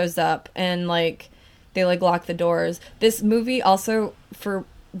guy shows up, and, like, they, like, lock the doors. This movie also, for...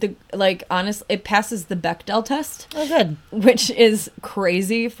 it passes the Bechdel test. Oh, good. Which is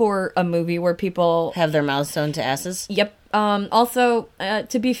crazy for a movie where people have their mouths sewn to asses. Yep. Also,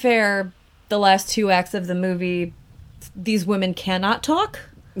 to be fair, the last 2 acts of the movie, these women cannot talk.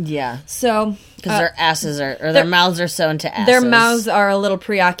 Yeah. So because their asses their mouths are sewn to asses. Their mouths are a little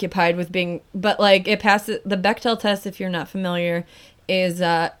preoccupied with being, but like it passes the Bechdel test. If you're not familiar, is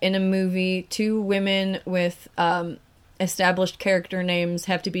in a movie, 2 women with established character names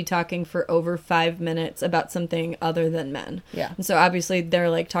have to be talking for over 5 minutes about something other than men. Yeah. And so obviously they're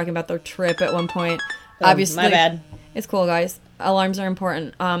like talking about their trip at one point. Oh, obviously, my bad. It's cool, guys. Alarms are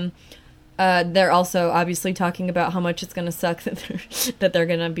important. They're also obviously talking about how much it's going to suck that they're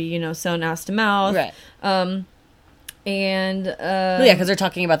going to be, sewn ass to mouth. Right. Yeah, because they're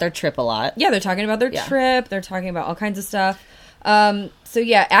talking about their trip a lot. Yeah, they're talking about their trip. They're talking about all kinds of stuff. So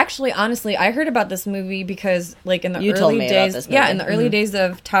yeah, actually, honestly, I heard about this movie because, like, in the early days, in the early days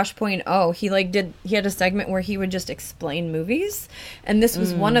of Tosh.0, he had a segment where he would just explain movies, and this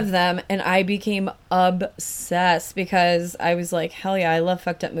was one of them, and I became obsessed because I was like, hell yeah, I love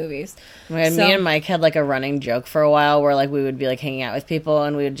fucked up movies. Me and Mike had like a running joke for a while where like we would be like hanging out with people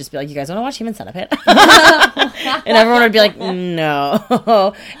and we would just be like, you guys want to watch Human Centipede? And everyone would be like,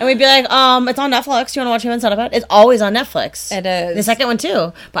 no. And we'd be like, it's on Netflix. Do you want to watch Human Centipede? It's always on Netflix. It is. The second one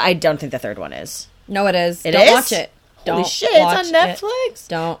too, but I don't think the third one is. No, it is. Don't watch it. Holy shit, it's on Netflix.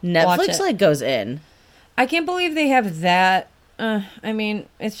 Don't Netflix watch it. like goes in. I can't believe they have that. I mean,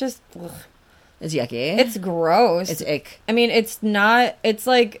 it's just... Ugh. It's yucky. It's gross. It's ick. I mean, it's not... It's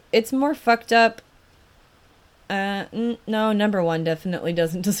like... It's more fucked up... no, number 1 definitely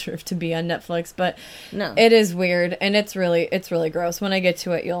doesn't deserve to be on Netflix, but no, it is weird, and it's really gross. When I get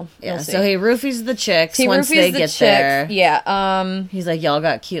to it, you'll see. So he roofies the chicks once they get there. Yeah. He's like, y'all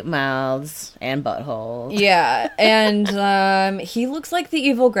got cute mouths and buttholes. Yeah, and he looks like the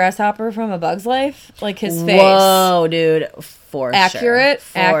evil grasshopper from A Bug's Life, like his face. Whoa, dude. For accurate.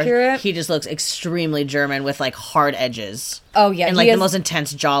 He just looks extremely German with like hard edges. Oh yeah, and like the most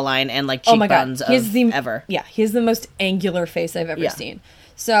intense jawline and like cheekbones ever. Yeah, he has the most angular face I've ever seen.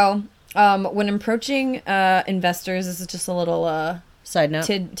 So when approaching investors, this is just a little side note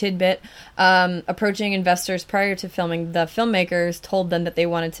tidbit. Approaching investors prior to filming, the filmmakers told them that they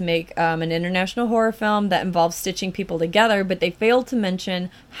wanted to make an international horror film that involves stitching people together, but they failed to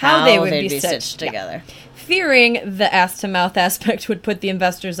mention how they would be stitched together. Fearing the ass-to-mouth aspect would put the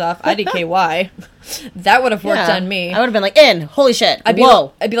investors off. IDKY. That would have worked on me. I would have been like, holy shit, I'd be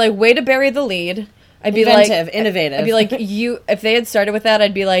like, way to bury the lead. I'd be innovative. I'd be like, if they had started with that,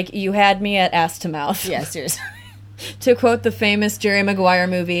 I'd be like, you had me at ass-to-mouth. Yeah, seriously. To quote the famous Jerry Maguire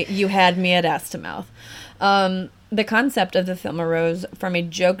movie, you had me at ass-to-mouth. The concept of the film arose from a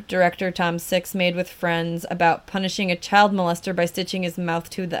joke director Tom Six made with friends about punishing a child molester by stitching his mouth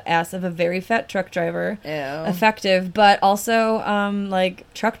to the ass of a very fat truck driver. Ew. Effective, but also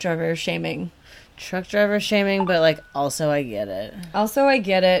like truck driver shaming. Truck driver shaming, but like also I get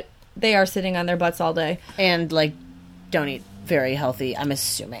it. They are sitting on their butts all day. And like don't eat very healthy, I'm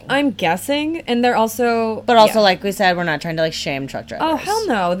assuming. I'm guessing, and they're also... But also, like we said, we're not trying to like shame truck drivers. Oh, hell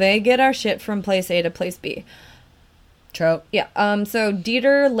no. They get our shit from place A to place B. Trope. Yeah. So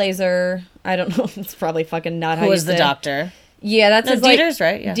Dieter Laser, I don't know. It's probably fucking not how you say it. Who was the doctor? Yeah, that's his Dieter's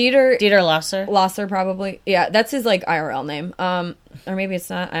right. Yeah. Dieter Lasser. Lasser, probably. Yeah, that's his like IRL name. Or maybe it's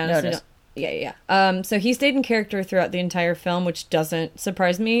not. I honestly don't. Yeah. So he stayed in character throughout the entire film, which doesn't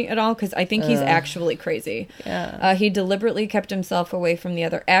surprise me at all because I think he's actually crazy. Yeah. He deliberately kept himself away from the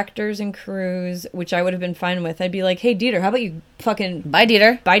other actors and crews, which I would have been fine with. I'd be like, hey, Dieter, how about you fucking... Bye,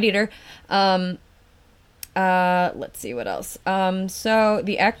 Dieter. Bye, Dieter. Let's see what else. So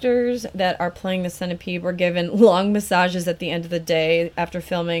the actors that are playing the centipede were given long massages at the end of the day after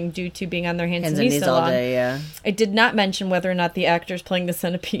filming due to being on their hands and knees so long. All day, yeah. It did not mention whether or not the actors playing the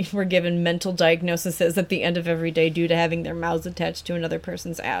centipede were given mental diagnoses at the end of every day due to having their mouths attached to another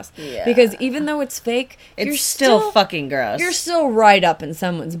person's ass. Yeah. Because even though it's fake, it's you're still fucking gross. You're still right up in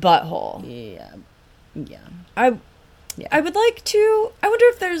someone's butthole. Yeah. I would like to. I wonder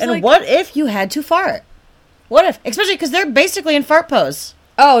if there's and what if you had to fart? What if, especially because they're basically in fart pose.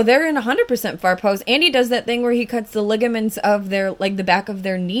 Oh, they're in 100% fart pose. Andy does that thing where he cuts the ligaments of their, like, the back of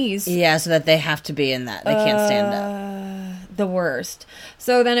their knees. Yeah, so that they have to be in that. They can't stand up. The worst.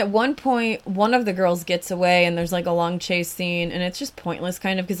 So then at one point, one of the girls gets away, and there's, like, a long chase scene, and it's just pointless,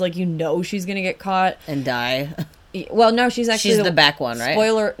 kind of, because, like, you know she's gonna get caught. And die. Well, no, she's the back one, right?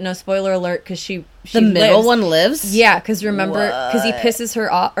 Spoiler alert, because she the middle one lives? Yeah, because remember, because he pisses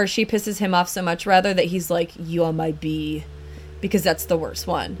her off, or she pisses him off so much, rather, that he's like, you are my B. Because that's the worst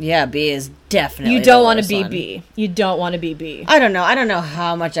one. Yeah, B is definitely You don't want to be B. You don't want to be B. I don't know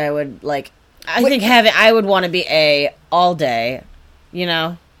how much I would, like... I would want to be A all day, you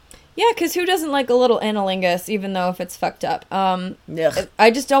know? Yeah, because who doesn't like a little analingus, even though if it's fucked up?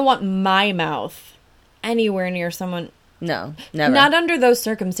 I just don't want my mouth anywhere near someone... No, never. Not under those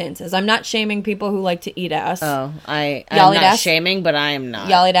circumstances. I'm not shaming people who like to eat ass. Oh, I'm not shaming, but I am not.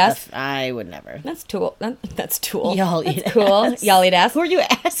 Y'all eat ass? I would never. That's tool. That's tool. Y'all eat That's cool. ass. Y'all eat ass? Who are you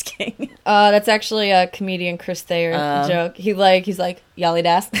asking? That's actually a comedian Chris Thayer joke. He's like, y'all eat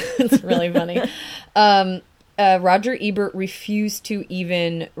ass? It's really funny. Roger Ebert refused to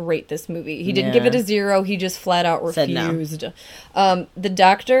even rate this movie. He didn't give it a 0. He just flat out refused. No. The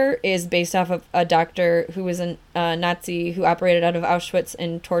doctor is based off of a doctor who was a Nazi who operated out of Auschwitz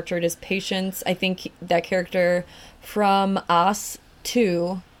and tortured his patients. I think that character from Us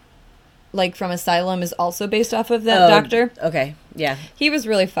 2, like from Asylum, is also based off of that doctor. Okay, yeah. He was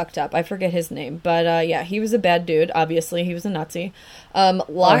really fucked up. I forget his name. But yeah, he was a bad dude. Obviously, he was a Nazi.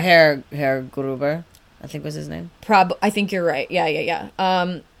 Herr Gruber, I think was his name. I think you're right. Yeah.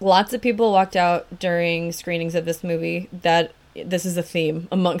 Lots of people walked out during screenings of this movie. That this is a theme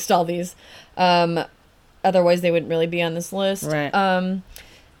amongst all these. Otherwise, they wouldn't really be on this list. Right.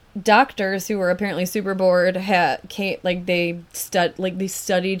 Doctors who were apparently super bored they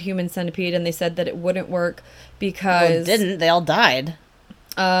studied human centipede, and they said that it wouldn't work because it didn't. They all died.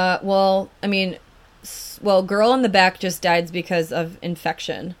 Girl in the back just died because of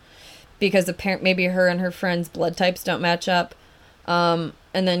infection. Because maybe her and her friend's blood types don't match up, and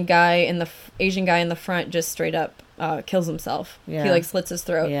then Asian guy in the front just straight up kills himself. Yeah. He like slits his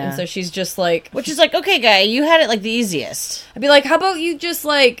throat, and so she's just like, which is like, okay, guy, you had it like the easiest. I'd be like, how about you just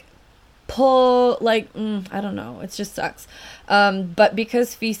like pull like I don't know, it just sucks. But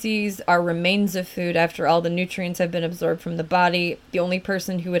because feces are remains of food after all the nutrients have been absorbed from the body, the only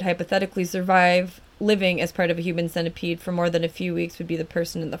person who would hypothetically survive living as part of a human centipede for more than a few weeks would be the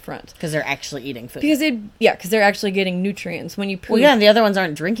person in the front. Because they're actually eating food. Because they're actually getting nutrients. When you poop... Well, yeah, and the other ones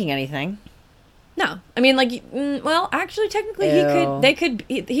aren't drinking anything. No. I mean, like, actually, technically, he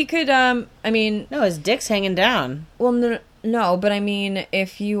could, No, his dick's hanging down. Well, no, but I mean,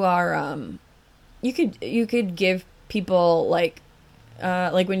 if you are, you could give people, like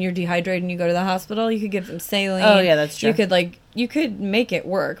when you're dehydrated and you go to the hospital, you could give them saline. Oh, yeah, that's true. You could make it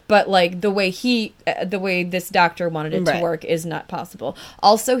work, but like the way this doctor wanted it to work is not possible.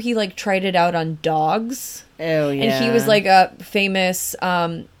 Also, he like tried it out on dogs. Oh yeah, and he was like a famous,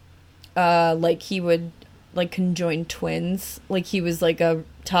 like he would like conjoin twins. Like he was like a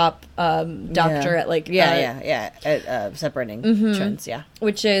top doctor at like at separating twins. Yeah,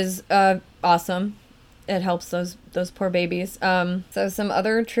 which is awesome. It helps those poor babies. So some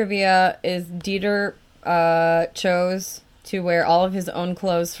other trivia is Dieter chose to wear all of his own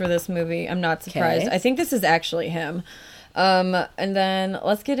clothes for this movie. I'm not surprised. Okay. I think this is actually him. And then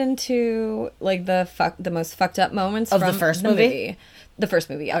let's get into like the most fucked up moments of from the first movie. The first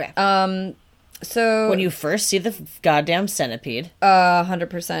movie. Okay. So when you first see the goddamn centipede,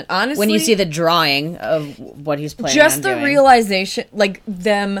 100%. Honestly, when you see the drawing of what he's planning, just the realization, like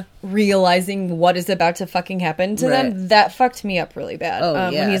them realizing what is about to fucking happen to them, that fucked me up really bad.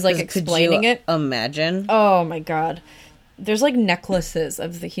 Oh yeah, when he's like explaining it. Imagine. Oh my god. There's like necklaces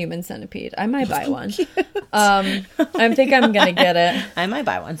of the human centipede. I might buy one. I think I'm gonna get it. I might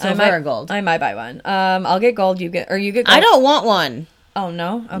buy one. Silver or gold? I might buy one. I'll get gold. You get gold. I don't want one. Oh,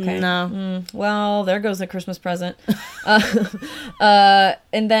 no? Okay. No. Well, there goes a Christmas present. And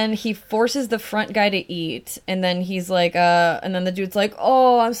then he forces the front guy to eat. And then he's like, and then the dude's like,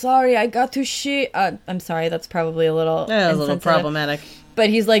 oh, I'm sorry, I got to shit. I'm sorry, that's probably a little problematic. But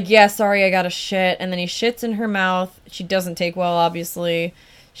he's like, yeah, sorry, I got to shit. And then he shits in her mouth. She doesn't take well, obviously.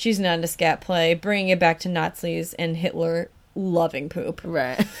 She's not into scat play. Bringing it back to Nazis and Hitler loving poop.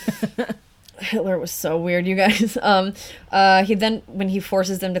 Right. Hitler was so weird, you guys. He then, when he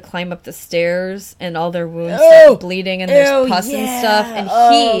forces them to climb up the stairs and all their wounds start bleeding and there's pus and stuff. And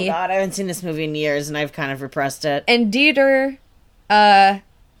God, I haven't seen this movie in years and I've kind of repressed it. And Dieter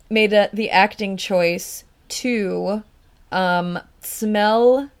made the acting choice to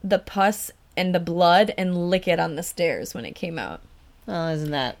smell the pus and the blood and lick it on the stairs when it came out. Oh, isn't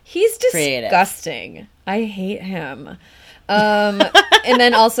that He's disgusting. Creative. I hate him. And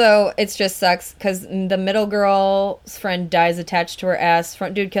then also, it just sucks because the middle girl's friend dies attached to her ass.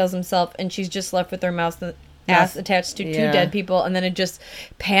 Front dude kills himself, and she's just left with her ass attached to two dead people. And then it just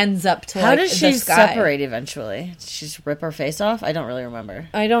pans up to How like does she the sky. separate eventually? Did she just rip her face off? I don't really remember.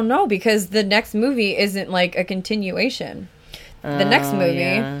 I don't know because the next movie isn't like a continuation. The next movie.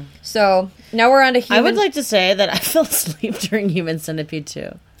 Yeah. So now we're on to Human. I would like to say that I fell asleep during Human Centipede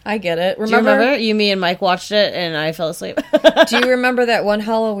 2. I get it. Do you remember? You, me, and Mike watched it, and I fell asleep. Do you remember that one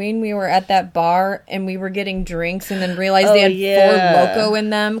Halloween we were at that bar, and we were getting drinks, and then realized they had 4 Loco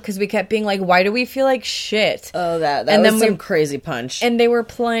in them, because we kept being like, why do we feel like shit? Oh, that and was then some crazy punch. And they were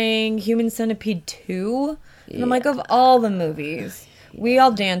playing Human Centipede 2, and I'm like, of all the movies, we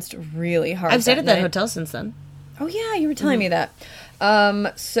all danced really hard. I've stayed at that night. hotel since then. Oh, yeah, you were telling me that.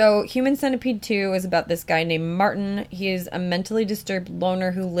 So Human Centipede 2 is about this guy named Martin. He is a mentally disturbed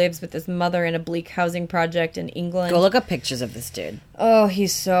loner who lives with his mother in a bleak housing project in England. Go look up pictures of this dude. Oh,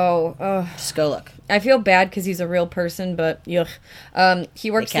 he's so... Just go look. I feel bad because he's a real person, but yuck.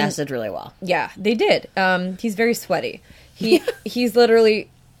 He works. They casted really well. Yeah, they did. He's very sweaty. He's literally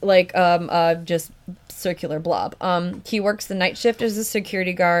like just circular blob. He works the night shift as a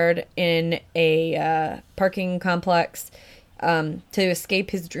security guard in a parking complex. To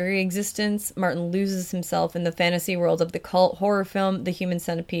escape his dreary existence, Martin loses himself in the fantasy world of the cult horror film The Human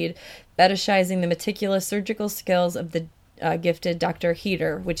Centipede, fetishizing the meticulous surgical skills of the gifted Dr.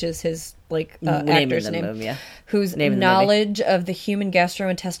 Heater, which is his actor's name, whose knowledge of the human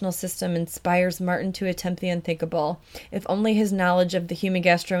gastrointestinal system inspires Martin to attempt the unthinkable. If only his knowledge of the human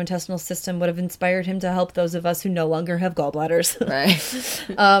gastrointestinal system would have inspired him to help those of us who no longer have gallbladders.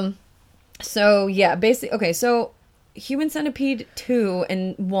 Right. So, yeah, basically, okay, so Human Centipede 2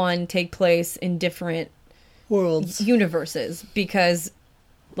 and 1 take place in different worlds, universes, because,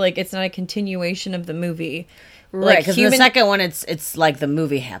 like, it's not a continuation of the movie. Right, because in the second one, it's like the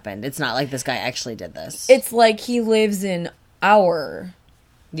movie happened. It's not like this guy actually did this. It's like he lives in our...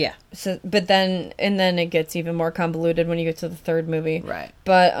 Yeah. So, but then it gets even more convoluted when you get to the third movie. Right.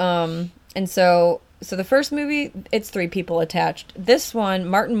 But, and so the first movie, it's 3 people attached. This one,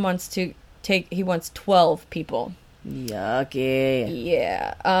 Martin wants 12 people. Yucky.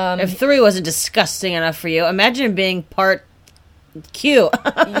 Yeah. If 3 wasn't disgusting enough for you, imagine being part Q.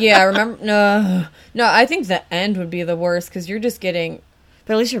 Yeah, remember? No, I think the end would be the worst, because you're just getting...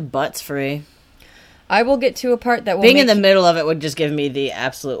 But at least your butt's free. I will get to a part that will Being in the middle of it would just give me the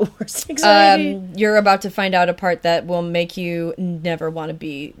absolute worst anxiety. You're about to find out a part that will make you never want to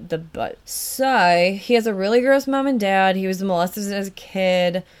be the butt. So, he has a really gross mom and dad. He was molested as a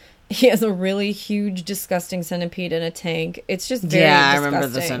kid. He has a really huge, disgusting centipede in a tank. It's just very disgusting. I remember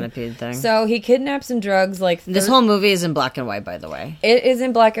the centipede thing. So he kidnaps and drugs like... This whole movie is in black and white, by the way. It is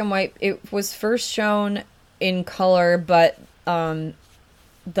in black and white. It was first shown in color, but the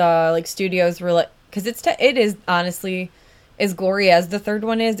studios were like... Because it is honestly as gory as the third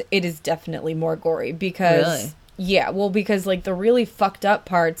one is. It is definitely more gory because... Really? Yeah, well, because the really fucked up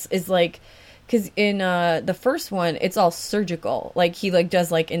parts is because in the first one, it's all surgical. Like, he,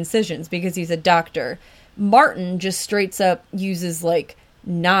 does, incisions because he's a doctor. Martin just straight up uses,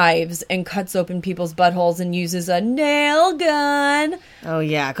 knives and cuts open people's buttholes and uses a nail gun. Oh,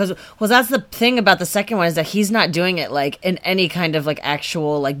 yeah. Because, that's the thing about the second one is that he's not doing it, in any kind of,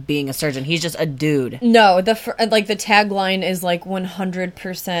 actual, being a surgeon. He's just a dude. No, the tagline is,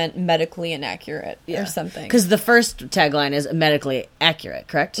 100% medically inaccurate or something. Because the first tagline is medically accurate,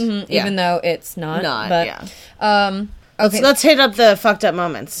 correct? Mm-hmm, yeah. Even though it's not. Yeah. Okay. Let's hit up the fucked up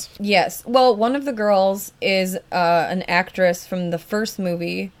moments. Yes. Well, one of the girls is an actress from the first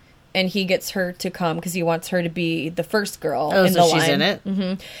movie, and he gets her to come because he wants her to be the first girl in the line. She's in it?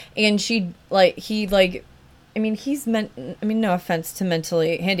 Mm-hmm. And no offense to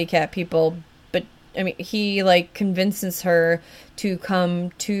mentally handicapped people, but he like convinces her to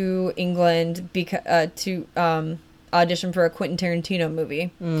come to England to audition for a Quentin Tarantino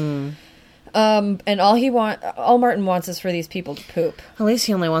movie. And all Martin wants is for these people to poop. At least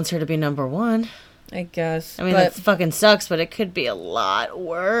he only wants her to be number one, I guess. I mean, that fucking sucks, but it could be a lot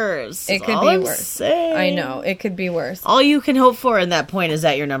worse. It could be worse. I know, it could be worse. All you can hope for in that point is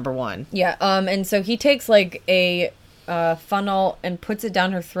that you're number one. Yeah, and so he takes, like, a funnel and puts it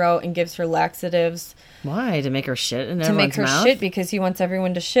down her throat and gives her laxatives. Why? To make her shit in everyone's mouth? To make her shit because he wants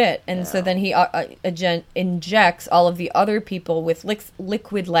everyone to shit. And so then he injects all of the other people with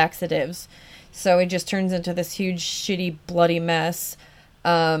liquid laxatives. So it just turns into this huge, shitty, bloody mess.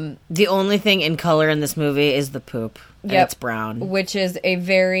 The only thing in color in this movie is the poop. And it's brown. Which is a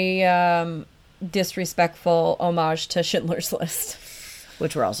very disrespectful homage to Schindler's List.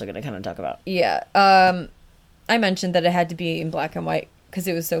 Which we're also going to kind of talk about. Yeah. I mentioned that it had to be in black and white because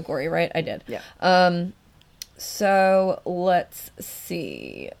it was so gory, right? I did. Yeah. So let's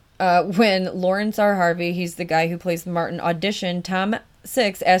see. When Lawrence R. Harvey, he's the guy who plays Martin, auditioned, Tom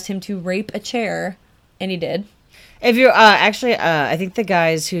Six asked him to rape a chair, and he did. If you're I think the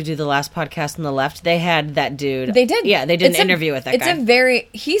guys who do the last podcast on the left, they had that dude. They did. Yeah, they did an interview with that guy.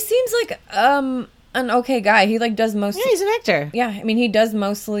 He seems like an okay guy. He like does most. Yeah, he's an actor. Yeah, I mean he does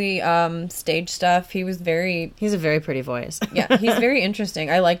mostly stage stuff. He's a very pretty voice. Yeah, he's very interesting.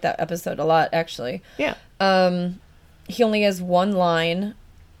 I like that episode a lot, actually. Yeah. He only has one line,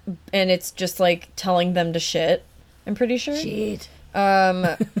 and it's just like telling them to shit. I'm pretty sure. Shit.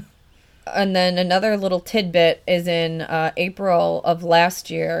 And then another little tidbit is in April of last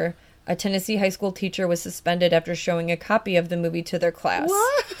year, a Tennessee high school teacher was suspended after showing a copy of the movie to their class.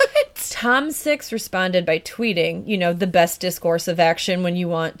 What? Tom Six responded by tweeting, the best discourse of action when you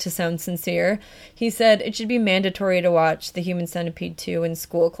want to sound sincere. He said, "It should be mandatory to watch The Human Centipede 2 in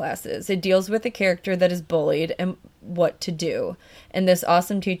school classes. It deals with a character that is bullied and what to do. And this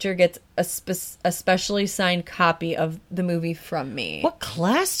awesome teacher gets a specially signed copy of the movie from me." What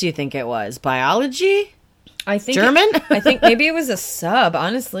class do you think it was? Biology? I think German? I think maybe it was a sub,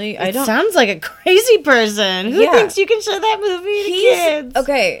 honestly. Sounds like a crazy person. Who thinks you can show that movie to kids?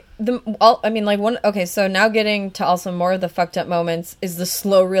 Okay, so now getting to also more of the fucked up moments is the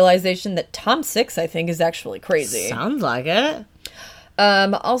slow realization that Tom Six, I think, is actually crazy. Sounds like it.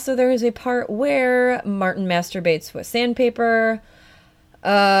 Also, there is a part where Martin masturbates with sandpaper.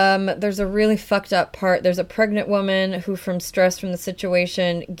 There's a really fucked up part. There's a pregnant woman who, from stress from the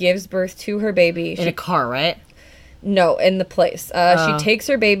situation, gives birth to her baby. In a car, right? No, in the place. She takes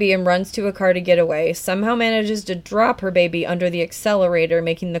her baby and runs to a car to get away. Somehow manages to drop her baby under the accelerator,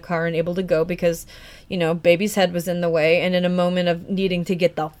 making the car unable to go because, baby's head was in the way. And in a moment of needing to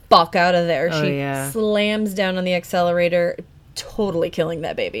get the fuck out of there, she slams down on the accelerator, totally killing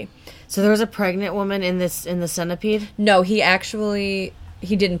that baby. So there was a pregnant woman in the Centipede? No, he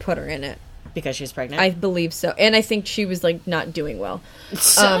didn't put her in it. Because she was pregnant? I believe so. And I think she was, not doing well.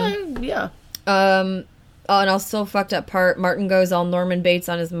 Yeah. And also fucked up part, Martin goes all Norman Bates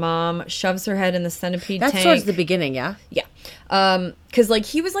on his mom, shoves her head in the centipede tank. That's towards the beginning, yeah? Yeah.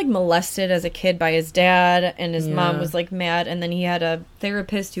 Because, he was, molested as a kid by his dad, and his mom was, mad, and then he had a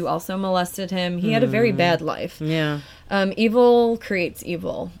therapist who also molested him. He had a very bad life. Yeah. Evil creates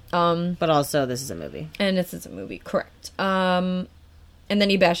evil. But also, this is a movie. And this is a movie, correct. And then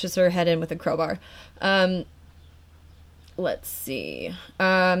he bashes her head in with a crowbar. Let's see.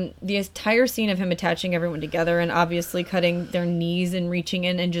 The entire scene of him attaching everyone together and obviously cutting their knees and reaching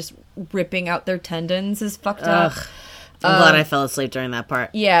in and just ripping out their tendons is fucked up. I'm glad I fell asleep during that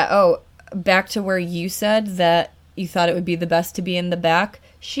part. Yeah. Oh, back to where you said that you thought it would be the best to be in the back.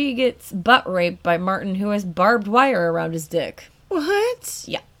 She gets butt raped by Martin, who has barbed wire around his dick. What?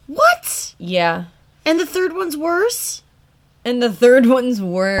 Yeah. What? Yeah. And the third one's worse? And the third one's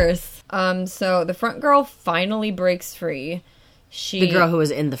worse. So the front girl finally breaks free. The girl who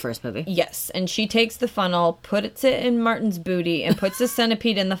was in the first movie. Yes, and she takes the funnel, puts it in Martin's booty, and puts the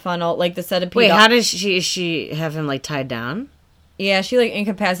centipede in the funnel, the centipede. Wait, how does she have him tied down? Yeah, she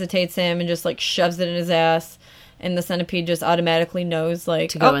incapacitates him and just shoves it in his ass, and the centipede just automatically knows to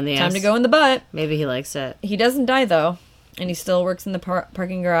go in the time ass. To go in the butt. Maybe he likes it. He doesn't die though, and he still works in the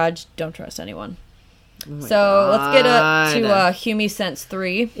parking garage. Don't trust anyone. Let's get up to Humi Sense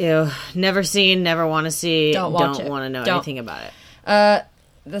 3. Ew. Never seen, never want to see. Don't watch it. Don't want to know anything about it.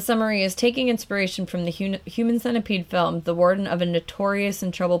 The summary is, taking inspiration from the Human Centipede film, the warden of a notorious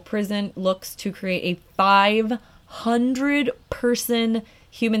and troubled prison looks to create a 500-person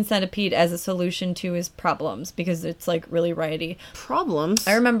human centipede as a solution to his problems because it's like really righty. Problems?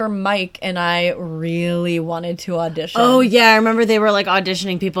 I remember Mike and I really wanted to audition. Oh yeah, I remember they were like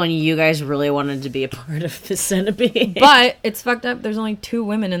auditioning people and you guys really wanted to be a part of the centipede. But it's fucked up. There's only 2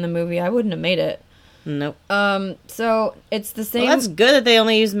 women in the movie. I wouldn't have made it. Nope. So it's the same. Well, that's good that they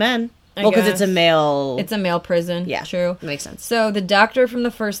only use men. Well, because it's a male... It's a male prison. Yeah. True. Makes sense. So the doctor from the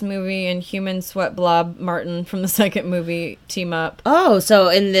first movie and human sweat blob Martin from the second movie team up. Oh, so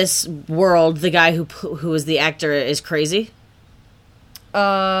in this world, the guy who was the actor is crazy?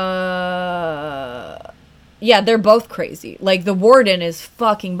 Yeah, they're both crazy. Like, the warden is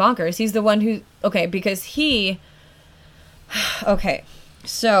fucking bonkers. He's the one who... Okay, because he... Okay,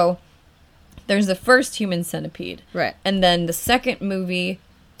 so... There's the first human centipede. Right. And then the second movie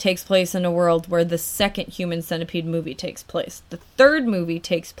takes place in a world where the second human centipede movie takes place. The third movie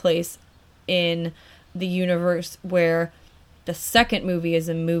takes place in the universe where the second movie is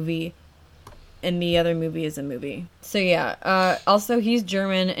a movie and the other movie is a movie. So yeah, also he's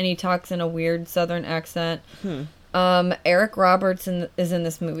German and he talks in a weird southern accent. Eric Roberts is in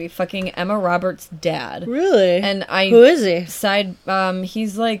this movie. Fucking Emma Roberts' dad. Really? And who is he?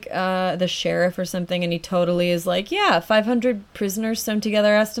 He's like the sheriff or something, and he totally is like, yeah, 500 prisoners sewn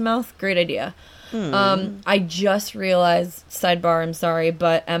together ass to mouth. Great idea. I just realized, sidebar, I'm sorry,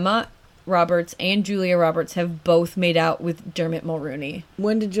 but Emma Roberts and Julia Roberts have both made out with Dermot Mulroney.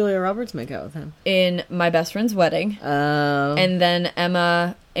 When did Julia Roberts make out with him? In My Best Friend's Wedding. Oh. And then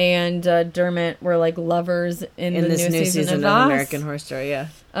Emma and Dermot were like lovers in the this new season of American Horror Story, yeah.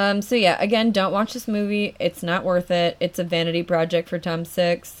 So yeah, again, don't watch this movie. It's not worth it. It's a vanity project for Tom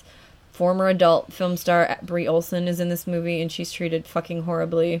Six. Former adult film star Brie Olson is in this movie, and she's treated fucking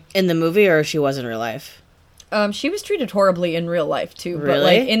horribly. In the movie, or she was in real life? She was treated horribly in real life, too. Really? But,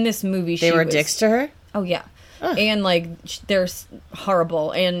 like, in this movie, they were dicks to her? Oh, yeah. And, like, they're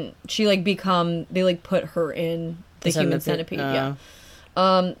horrible. And she, like, they, like, put her in the human centipede, yeah.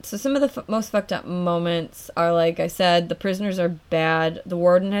 So some of the most fucked up moments are, like I said, the prisoners are bad. The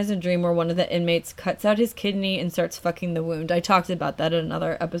warden has a dream where one of the inmates cuts out his kidney and starts fucking the wound. I talked about that in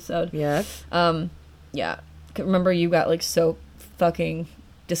another episode. Yeah. Yeah. Remember you got, like, so fucking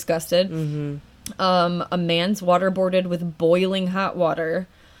disgusted? Mm-hmm. A man's waterboarded with boiling hot water.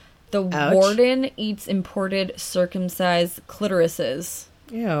 The Ouch. warden eats imported circumcised clitorises.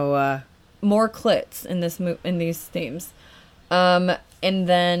 Ew. More clits in these themes. And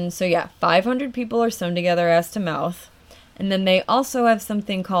then, so yeah, 500 people are sewn together ass to mouth. And then they also have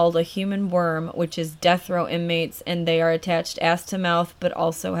something called a human worm, which is death row inmates, and they are attached ass to mouth, but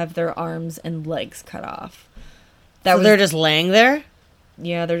also have their arms and legs cut off. They're just laying there?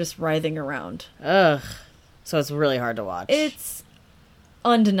 Yeah, they're just writhing around. Ugh. So it's really hard to watch. It's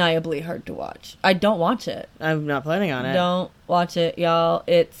undeniably hard to watch. I don't watch it. I'm not planning on it. Don't watch it, y'all.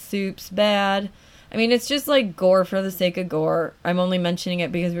 It's soup's bad. I mean, it's just like gore for the sake of gore. I'm only mentioning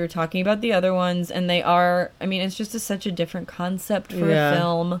it because we were talking about the other ones, and they are, I mean, it's just such a different concept for a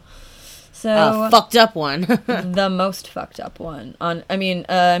film. So fucked up one. The most fucked up one. I mean,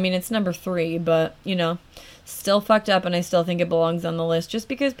 it's number 3, but, you know, still fucked up, and I still think it belongs on the list just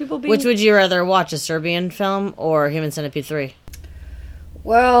because people Which would you rather watch, a Serbian film or Human Centipede 3?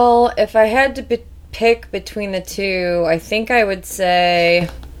 Well, if I had to pick between the two, I think I would say...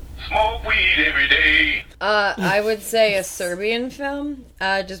 Smoke weed every day. I would say a Serbian film,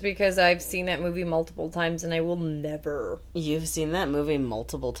 just because I've seen that movie multiple times and I will never... You've seen that movie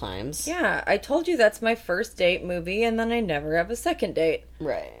multiple times? Yeah, I told you that's my first date movie and then I never have a second date.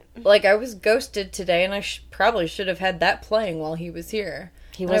 Right. Like, I was ghosted today and I probably should have had that playing while he was here.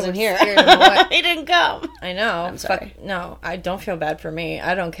 He wasn't here. He didn't come. I know. I'm sorry. No, I don't feel bad for me.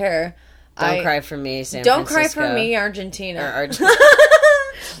 I don't care. Don't cry for me, San Don't Francisco. cry for me, Argentina.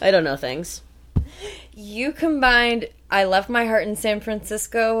 I don't know things. You combined I Left My Heart in San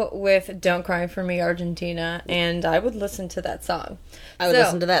Francisco with Don't Cry for Me, Argentina, and I would listen to that song. I would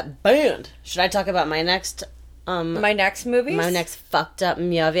listen to that band. Should I talk about my next... my next movies? My next fucked up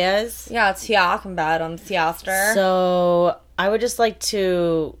movies? Yeah, talking about on Theaster. So, I would just like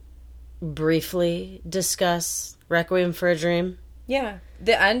to briefly discuss Requiem for a Dream. Yeah.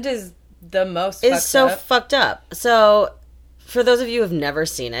 The end is the most fucked up. It's so fucked up. So... For those of you who have never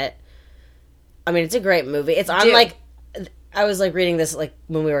seen it, I mean, it's a great movie. It's on, like, I was, like, reading this, like,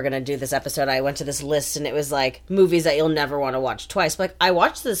 when we were going to do this episode, I went to this list, and it was, like, movies that you'll never want to watch twice. But, like, I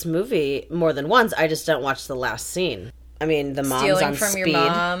watched this movie more than once, I just don't watch the last scene. I mean, the mom's Stealing on from speed, your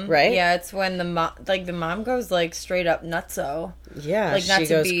mom, right? Yeah, it's when the mom goes, like, straight up nutso. Yeah, like, not she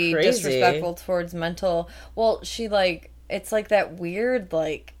to goes be crazy. Disrespectful towards mental... Well, she, like, it's, like, that weird,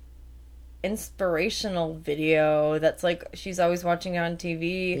 like... inspirational video that's like she's always watching it on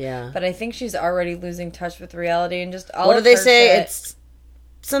TV. Yeah. But I think she's already losing touch with reality and just all What of do they her say? shit. It's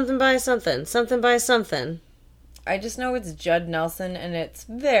something by something. Something by something. I just know it's Judd Nelson and it's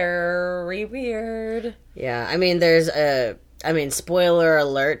very weird. Yeah, I mean, spoiler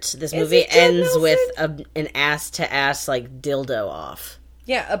alert, this movie ends with an ass-to-ass, like, dildo off.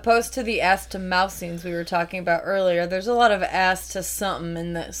 Yeah, opposed to the ass to mouth scenes we were talking about earlier, there's a lot of ass to something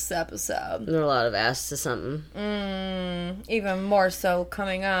in this episode. There's a lot of ass to something. Even more so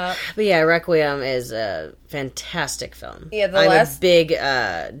coming up. But yeah, Requiem is a fantastic film. Yeah, I'm a big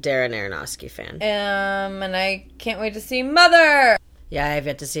Darren Aronofsky fan. And I can't wait to see Mother! Yeah, I have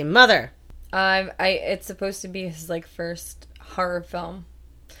yet to see Mother. It's supposed to be his, like, first horror film.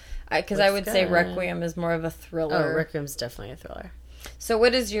 Because I would say Requiem is more of a thriller. Oh, Requiem's definitely a thriller. So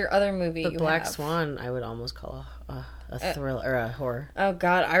what is your other movie The you Black have? Swan, I would almost call a thriller or a horror. Oh,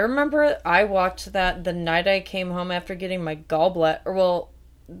 God. I remember I watched that the night I came home after getting my gallbladder. Well,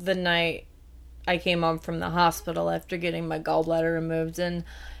 the night I came home from the hospital after getting my gallbladder removed. And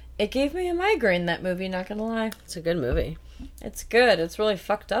it gave me a migraine, that movie, not gonna lie. It's a good movie. It's good. It's really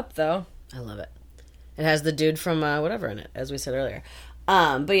fucked up, though. I love it. It has the dude from whatever in it, as we said earlier.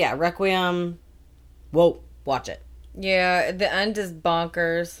 But yeah, Requiem. Whoa, watch it. Yeah, the end is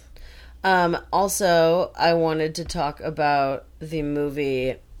bonkers. Also, I wanted to talk about the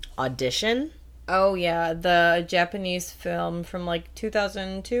movie Audition. Oh, yeah, the Japanese film from like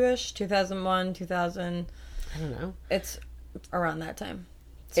 2002-ish, 2001, 2000. I don't know. It's around that time.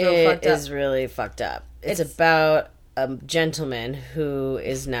 It is really fucked up. It's about a gentleman who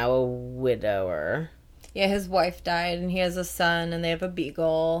is now a widower. Yeah, his wife died, and he has a son, and they have a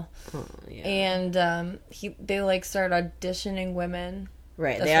beagle. Oh, yeah. And they like start auditioning women.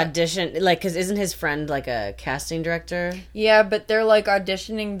 Right, they audition, like, because isn't his friend like a casting director? Yeah, but they're like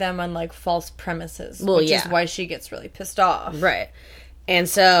auditioning them on like false premises, which is why she gets really pissed off. Right, and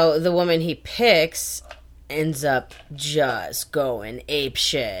so the woman he picks ends up just going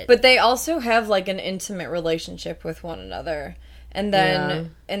apeshit. But they also have like an intimate relationship with one another, and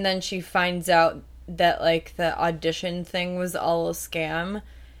then she finds out that like the audition thing was all a scam,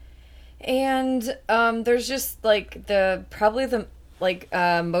 and there's just like the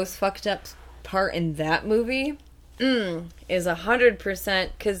most fucked up part in that movie is 100%,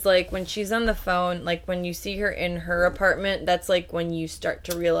 because like when she's on the phone, like when you see her in her apartment, that's like when you start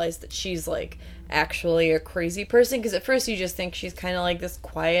to realize that she's like actually a crazy person, because at first you just think she's kind of like this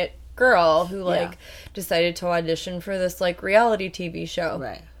quiet girl who like decided to audition for this like reality TV show.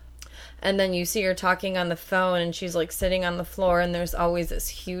 Right. And then you see her talking on the phone, and she's, like, sitting on the floor, and there's always this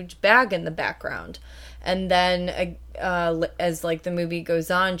huge bag in the background. And then, as, like, the movie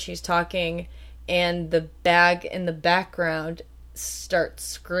goes on, she's talking, and the bag in the background starts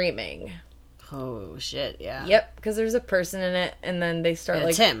screaming. Oh, shit, yeah. Yep, because there's a person in it, and then they start,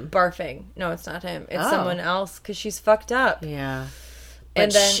 like, him. barfing. No, it's not him. It's someone else, because she's fucked up. Yeah. But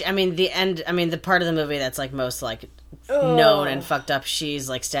and then, the part of the movie that's, like, most, like, known and fucked up, she's,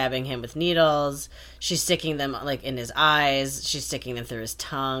 like, stabbing him with needles. She's sticking them, like, in his eyes. She's sticking them through his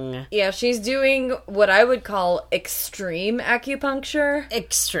tongue. Yeah, she's doing what I would call extreme acupuncture.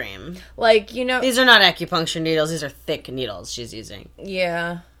 Extreme. Like, you know... These are not acupuncture needles. These are thick needles she's using.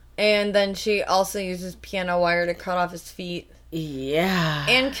 Yeah. And then she also uses piano wire to cut off his feet. Yeah.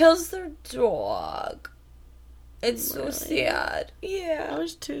 And kills their dog. It's really? So sad. Yeah. I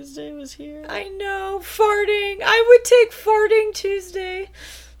wish Tuesday was here. I know. Farting. I would take Farting Tuesday.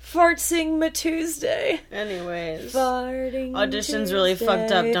 Fartsing ma Tuesday. Anyways. Farting Audition's Tuesday, really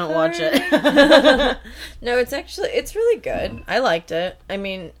fucked up. Don't watch it. No, it's really good. I liked it. I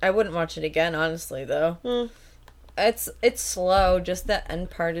mean, I wouldn't watch it again, honestly, though. It's slow. Just the end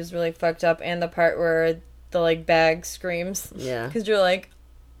part is really fucked up. And the part where the, like, bag screams. Yeah. Because you're like,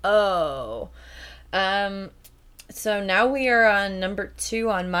 oh. So now we are on number 2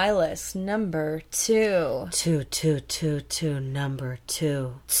 on my list. Number 2. Number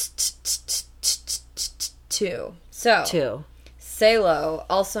 2. 2. So. 2. Salo,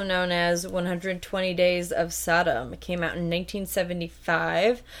 also known as 120 Days of Sodom, came out in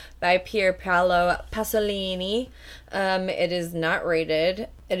 1975 by Pier Paolo Pasolini. It is not rated.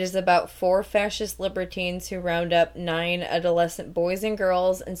 It is about 4 fascist libertines who round up 9 adolescent boys and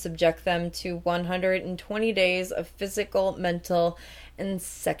girls and subject them to 120 days of physical, mental, and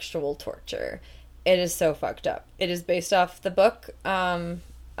sexual torture. It is so fucked up. It is based off the book by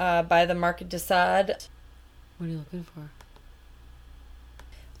the Marquis de Sade. What are you looking for?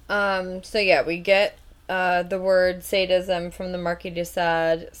 So yeah, we get the word sadism from the Marquis de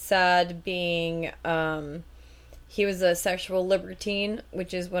Sade. Sade being, he was a sexual libertine,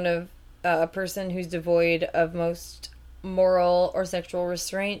 which is one of a person who's devoid of most moral or sexual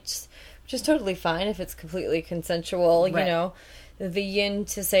restraints, which is totally fine if it's completely consensual, Right. you know. The yin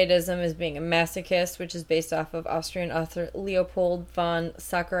to sadism is being a masochist, which is based off of Austrian author Leopold von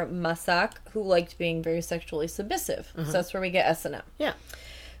Sacher-Masoch, who liked being very sexually submissive. So that's where we get S&M. Yeah.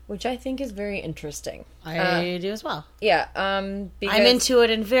 Which I think is very interesting. I do as well. Yeah. Because I'm into it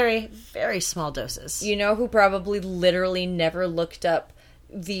in very, very small doses. you know who probably literally never looked up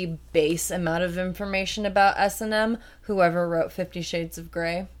the base amount of information about S&M? Whoever wrote 50 Shades of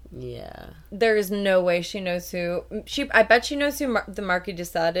Grey. Yeah. There is no way she knows who... I bet she knows who the Marquis de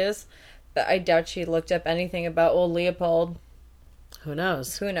Sade is, but I doubt she looked up anything about old Leopold. Who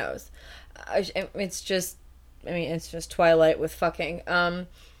knows? Who knows? It's just... I mean, it's just Twilight with fucking.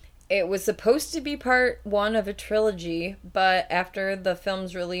 It was supposed to be part 1 of a trilogy, but after the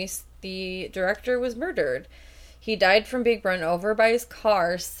film's release, the director was murdered. He died from being run over by his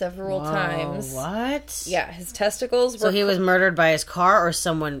car several times. What? Yeah, his testicles were... So he was murdered by his car or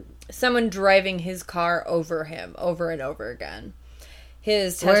someone... Someone driving his car over him over and over again.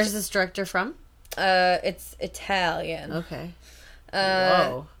 Where's this director from? It's Italian. Okay.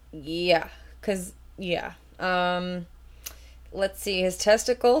 Whoa. Yeah, because... Yeah. Let's see. His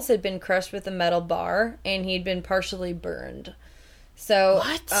testicles had been crushed with a metal bar, and he'd been partially burned. So...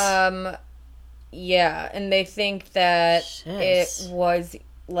 What? Yeah, and they think that Shit. it was,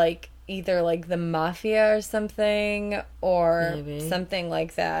 like, either, like, the mafia or something, or Maybe. something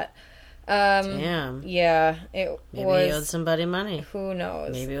like that. Damn. Yeah, it Maybe was... he owed somebody money. Who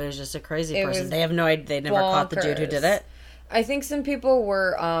knows? Maybe it was just a crazy It person. was They have no idea. They never caught the dude who did bonkers. it. I think some people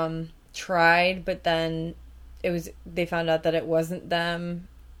were tried, but then they found out that it wasn't them.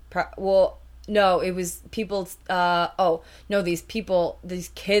 No, it was people. These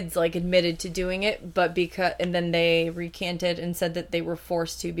kids like admitted to doing it, but and then they recanted and said that they were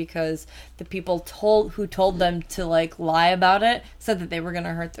forced to because the people who told them to like lie about it said that they were going to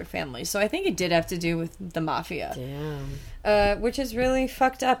hurt their family. So I think it did have to do with the mafia. Damn. Which is really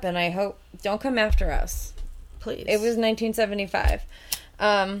fucked up, and I hope don't come after us. Please. It was 1975.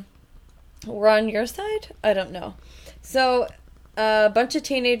 We're on your side? I don't know. So, a bunch of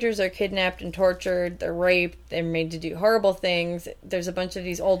teenagers are kidnapped and tortured. They're raped. They're made to do horrible things. There's a bunch of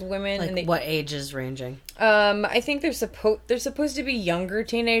these old women. Like, and what ages ranging? I think they're supposed to be younger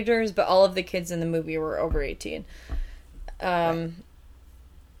teenagers, but all of the kids in the movie were over 18. Because,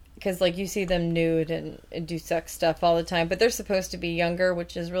 like, you see them nude and do sex stuff all the time, but they're supposed to be younger,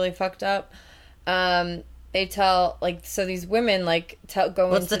 which is really fucked up. They tell, like, so these women, like, go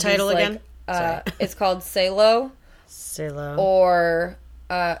What's into the title these, again? Like, it's called Salo. Salo. Or,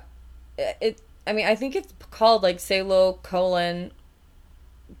 I think it's called, like, Salo, pun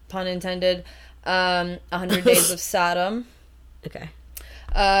intended, 100 Days of Sodom. Okay.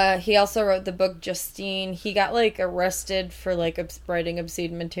 He also wrote the book Justine. He got, like, arrested for, like, writing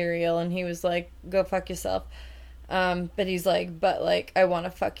obscene material, and he was like, go fuck yourself. But he's like, but, like, I want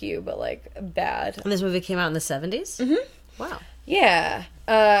to fuck you, but, like, bad. And this movie came out in the 70s? Mm-hmm. Wow. Yeah.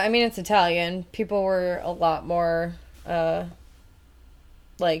 I mean, it's Italian. People were a lot more,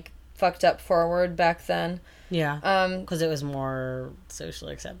 like, fucked up forward back then. Yeah. Because it was more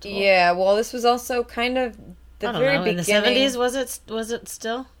socially acceptable. Yeah, well, this was also kind of the very beginning. In the 70s, was it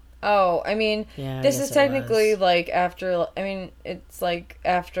still? Oh, I mean, yeah, this is technically, like, after, I mean, it's, like,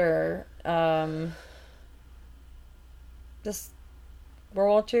 after, this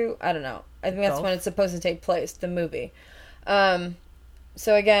World War II? I don't know. I think that's when it's supposed to take place, the movie.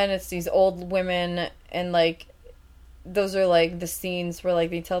 So again, it's these old women, and like those are like the scenes where like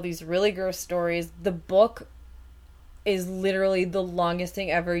they tell these really gross stories. The book is literally the longest thing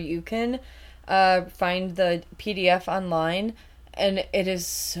ever. You can find the PDF online, and it is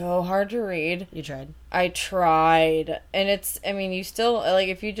so hard to read. You tried? I tried, and it's. I mean, you still like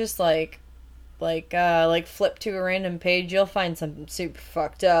if you just like flip to a random page, you'll find something super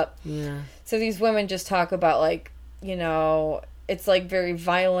fucked up. Yeah. So these women just talk about, like, you know, it's, like, very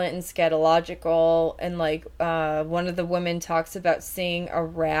violent and scatological, and, like, one of the women talks about seeing a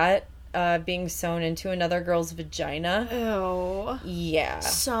rat being sewn into another girl's vagina. Ew. Yeah.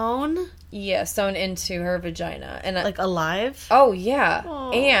 Sewn? Yeah, sewn into her vagina. And like, alive? Oh, yeah.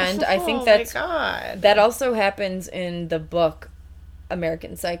 Oh. And I think that also happens in the book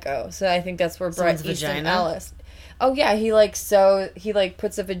American Psycho. So I think that's where Bret Easton Ellis. Oh yeah, he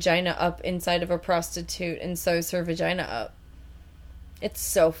puts a vagina up inside of a prostitute and sews her vagina up. It's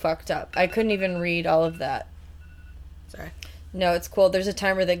so fucked up. I couldn't even read all of that. Sorry. No, it's cool. There's a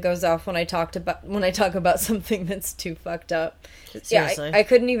timer that goes off when I talk about something that's too fucked up. Seriously? Yeah, I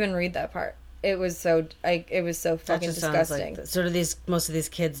couldn't even read that part. It was so fucking disgusting. So do most of these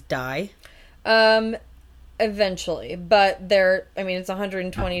kids die? Eventually, but it's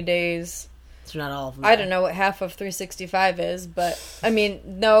 120 days. So not all of them. I don't know what half of 365 is, but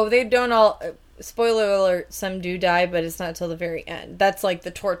no, they don't all. Spoiler alert: some do die, but it's not till the very end. That's like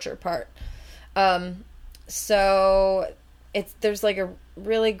the torture part. So there's like a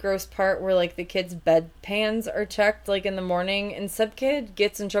really gross part where like the kids' bedpans are checked like in the morning, and some kid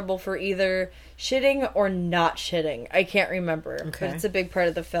gets in trouble for either shitting or not shitting. I can't remember, but it's a big part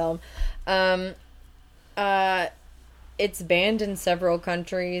of the film. It's banned in several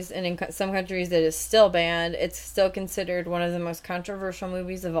countries, and in some countries it is still banned. It's still considered one of the most controversial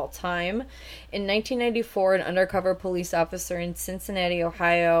movies of all time. In 1994, an undercover police officer in Cincinnati,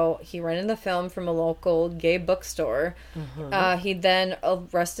 Ohio, he rented the film from a local gay bookstore. He then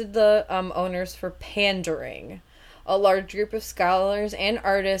arrested the owners for pandering. A large group of scholars and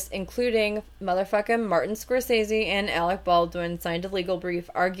artists, including motherfucking Martin Scorsese and Alec Baldwin, signed a legal brief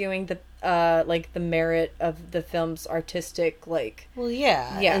arguing that the merit of the film's artistic,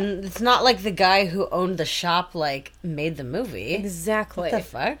 yeah, and it's not like the guy who owned the shop made the movie. Exactly. What the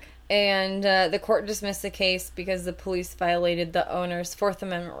fuck? And the court dismissed the case because the police violated the owner's Fourth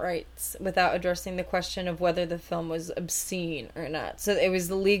Amendment rights without addressing the question of whether the film was obscene or not. So it was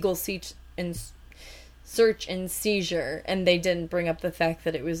the legal search and seizure, and they didn't bring up the fact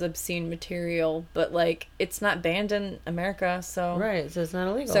that it was obscene material, but it's not banned in America, so so it's not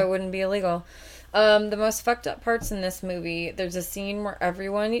illegal, so it wouldn't be illegal. The most fucked up parts in this movie, there's a scene where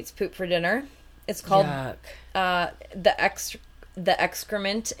everyone eats poop for dinner. It's called the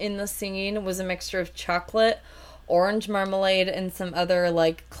excrement in the scene was a mixture of chocolate, orange marmalade, and some other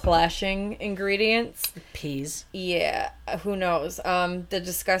clashing ingredients. Peas. Yeah, who knows? The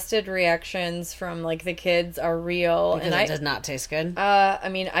disgusted reactions from the kids are real, because it does not taste good.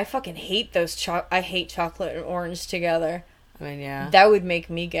 I fucking hate those. I hate chocolate and orange together. Yeah, that would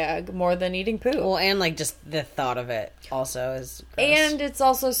make me gag more than eating poop. Well, and just the thought of it also is gross. And it's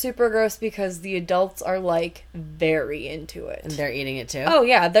also super gross because the adults are very into it, and they're eating it too. Oh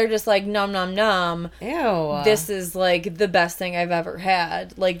yeah, they're just nom nom nom. Ew. This is the best thing I've ever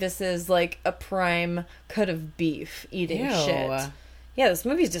had. This is a prime cut of beef eating shit. Yeah, this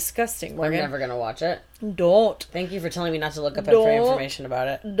movie's disgusting, Morgan. I'm never gonna watch it. Don't. Thank you for telling me not to look up for information about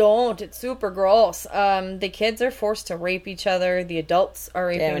it. Don't. It's super gross. The kids are forced to rape each other. The adults are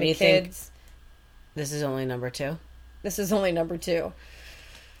raping the kids. This is only number 2? This is only number 2.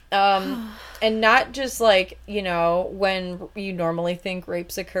 And not just when you normally think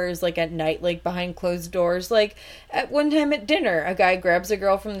rapes occurs at night, behind closed doors. At one time at dinner, a guy grabs a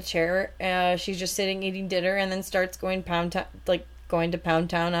girl from the chair. She's just sitting eating dinner, and then starts going to pound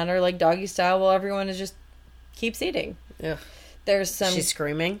town on her doggy style while everyone is just keeps eating. Ugh. There's some... She's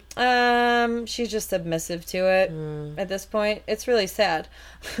screaming? She's just submissive to it at this point. It's really sad.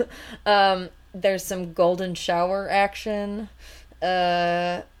 There's some golden shower action.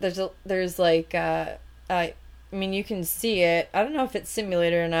 There's you can see it. I don't know if it's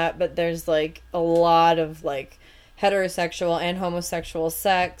simulated or not, but there's a lot of heterosexual and homosexual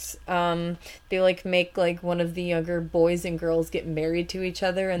sex. They make one of the younger boys and girls get married to each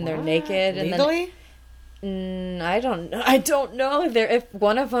other, and they're naked. Legally? And then, I don't know if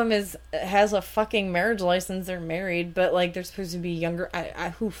one of them has a fucking marriage license. They're married, but they're supposed to be younger.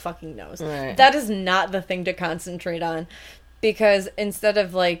 Who fucking knows? Right. That is not the thing to concentrate on. Because instead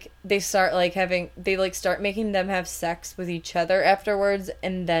of they start start making them have sex with each other afterwards,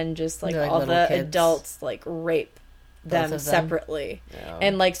 and then just all the kids. Adults rape them separately,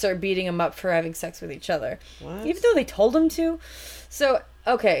 and start beating them up for having sex with each other, even though they told them to. So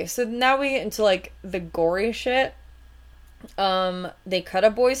so now we get into the gory shit. They cut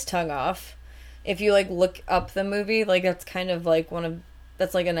a boy's tongue off. If you look up the movie, that's kind of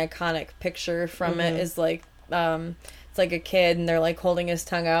that's an iconic picture from it is it's a kid, and they're holding his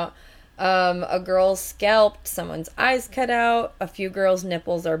tongue out. A girl's scalped, someone's eyes cut out, a few girls'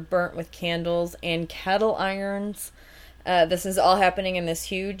 nipples are burnt with candles and kettle irons. This is all happening in this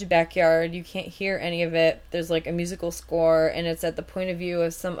huge backyard. You can't hear any of it. There's a musical score, and it's at the point of view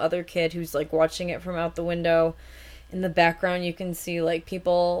of some other kid who's watching it from out the window. In the background, you can see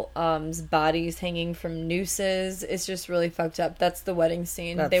people's bodies hanging from nooses. It's just really fucked up. That's the wedding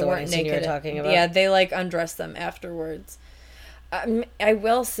scene. That's they the weren't wedding scene naked. you were talking about? Yeah, they undress them afterwards. I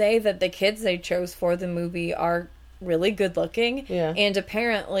will say that the kids they chose for the movie are really good looking. Yeah. And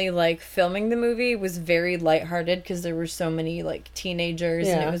apparently filming the movie was very lighthearted because there were so many teenagers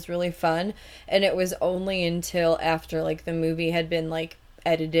and it was really fun. And it was only until after the movie had been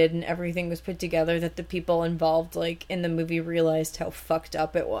edited and everything was put together that the people involved, like, in the movie realized how fucked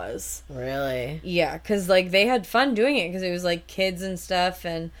up it was. Really? Yeah, because, like, they had fun doing it because it was, like, kids and stuff,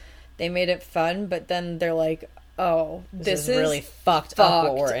 and they made it fun, but then they're like, oh, this is really fucked up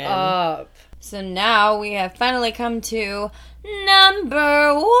what we're in. So now we have finally come to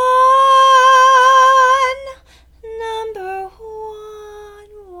number one. Number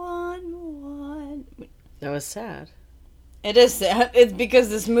one. That was sad. It is sad. It's because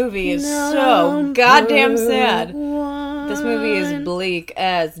this movie is so goddamn sad. This movie is bleak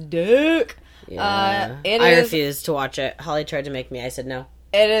as dick. Yeah. I refused to watch it. Holly tried to make me. I said no.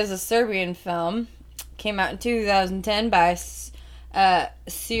 It is a Serbian film. Came out in 2010 by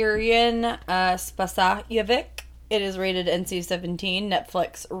Syrian Spasajevic. It is rated NC-17.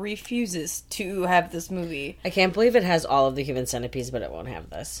 Netflix refuses to have this movie. I can't believe it has all of the Human Centipedes, but it won't have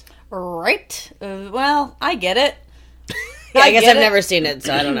this. Right. Well, I get it. I guess I've never seen it,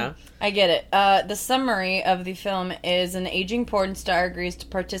 so I don't know. I get it. The summary of the film is an aging porn star agrees to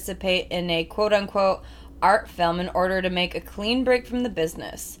participate in a quote-unquote art film in order to make a clean break from the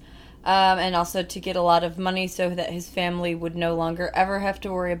business. And also to get a lot of money so that his family would no longer ever have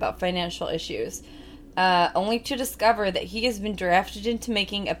to worry about financial issues. Only to discover that he has been drafted into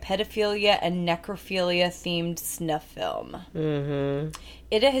making a pedophilia and necrophilia-themed snuff film. Mm-hmm.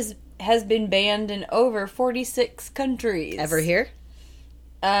 It has been banned in over 46 countries. Ever here?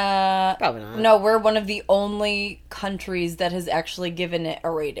 Probably not. No, we're one of the only countries that has actually given it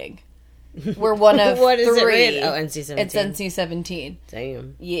a rating. We're one of what is 3. It rated? Oh, NC-17. It's NC-17.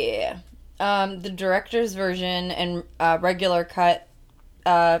 Damn. Yeah. The director's version and regular cut.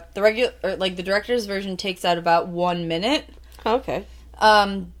 The director's version takes out about 1 minute. Okay.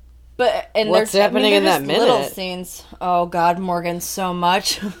 What's happening in that minute? Little scenes. Oh God, Morgan, so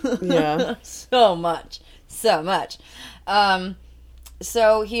much. Yeah. so much.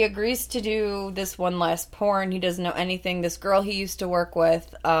 So he agrees to do this one last porn. He doesn't know anything. This girl he used to work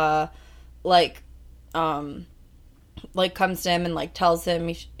with, comes to him and, like, tells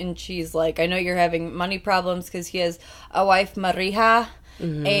him, and she's like, I know you're having money problems, because he has a wife, Marija,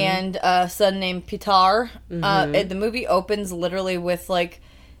 and a son named Pitar. The movie opens literally with, like,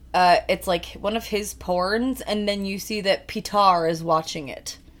 it's, like, one of his porns, and then you see that Pitar is watching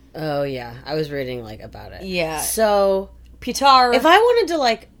it. Oh, yeah. I was reading, like, about it. Yeah. So, Pitar... If I wanted to,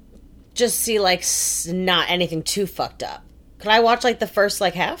 like, just see, like, not anything too fucked up, could I watch, like, the first,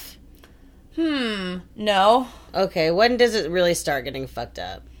 like, half? No. Okay, when does it really start getting fucked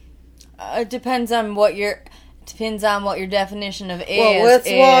up? It depends on what your definition of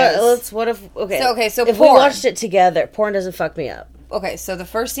is. What if so if porn. we watched it together, porn doesn't fuck me up. Okay, so the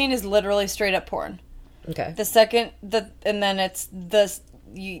first scene is literally straight up porn. Okay. The second, and then it's the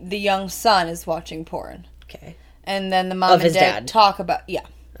young son is watching porn. Okay. And then the mom and dad talk about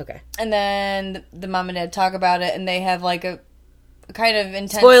Okay. And then the mom and dad talk about it, and they have like a kind of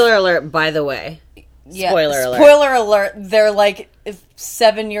intense. Spoiler alert, by the way. Yeah. Spoiler alert. They're like, if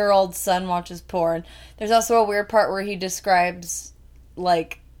 7-year-old son watches porn. There's also a weird part where he describes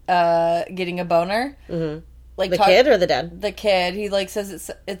like getting a boner. Mm-hmm. Like the kid or the dad? The kid. He like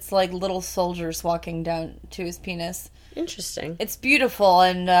says it's like little soldiers walking down to his penis. Interesting. It's beautiful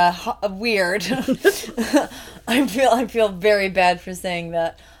and weird. I feel very bad for saying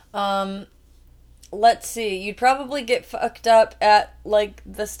that. Let's see. You'd probably get fucked up at like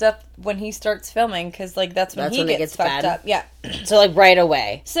the stuff when he starts filming, because like that's when he gets fucked up. Yeah. So like right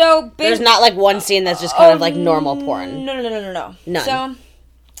away. So there's not like one scene that's just kind of like normal porn. No. None.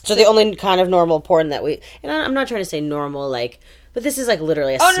 So the only kind of normal porn that and I'm not trying to say normal, like, but this is like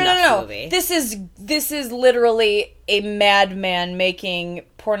literally a snuff movie. This is literally a madman making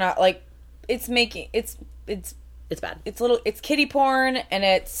porn. Like it's bad. It's kiddie porn, and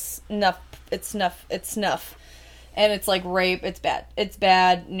it's snuff, and it's like rape. It's bad. It's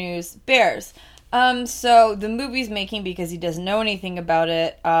bad news bears. So the movie's making, because he doesn't know anything about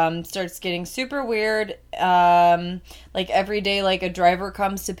it, starts getting super weird. Like every day, like a driver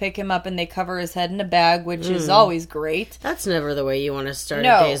comes to pick him up and they cover his head in a bag, which is always great. That's never the way you want to start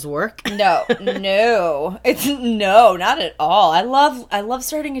a day's work. No, not at all. I love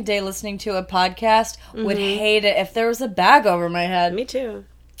starting a day listening to a podcast. Would hate it if there was a bag over my head. Me too.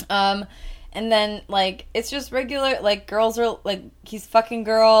 And then, like, it's just regular, like, girls are, like, he's fucking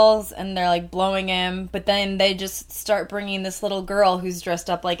girls, and they're, like, blowing him, but then they just start bringing this little girl who's dressed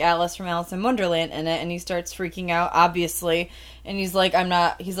up like Alice from Alice in Wonderland in it, and he starts freaking out, obviously, and he's like,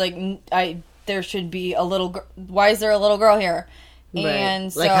 there should be a little why is there a little girl here? Right.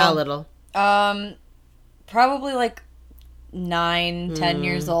 And so... Like, how little? Probably, like, 9, 10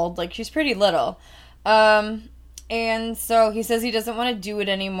 years old, like, she's pretty little. And so he says he doesn't want to do it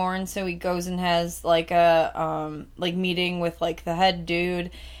anymore, and so he goes and has like a meeting with like the head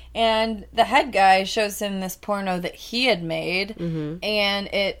dude, and the head guy shows him this porno that he had made, and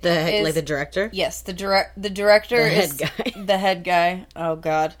it is like the director. Yes, the director is head guy. The head guy. Oh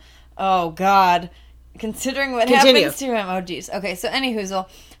God. Considering what happens to him. Oh geez. Okay, so anyhoozle.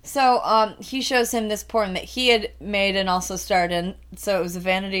 So, he shows him this porn that he had made and also starred in. So it was a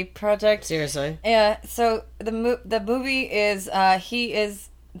vanity project. Seriously? Yeah. So the movie is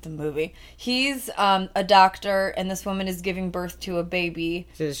He's a doctor, and this woman is giving birth to a baby.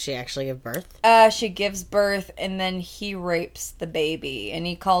 Does she actually give birth? She gives birth, and then he rapes the baby, and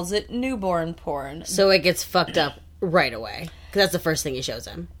he calls it newborn porn. So it gets fucked up right away. Because that's the first thing he shows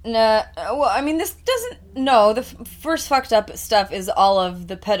him. Nah, well, I mean, this doesn't... No, the first fucked up stuff is all of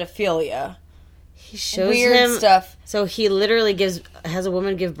the pedophilia. He shows weird stuff. So he literally has a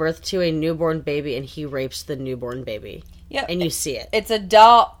woman give birth to a newborn baby, and he rapes the newborn baby. Yep. And you see it. It's a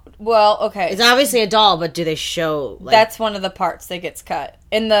doll... Well, okay. It's obviously a doll, but do they show... Like... That's one of the parts that gets cut.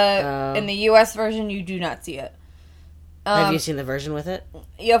 In the U.S. version, you do not see it. Have you seen the version with it?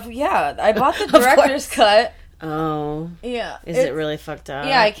 Yeah. I bought the director's cut. Oh. Yeah. Is it really fucked up?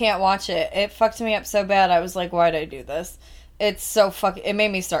 Yeah, I can't watch it. It fucked me up so bad. I was like, why'd I do this? It's so it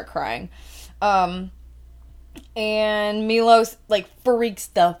made me start crying. And Milos, like, freaks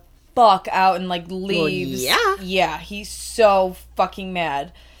the fuck out and, like, leaves. Well, yeah. Yeah, he's so fucking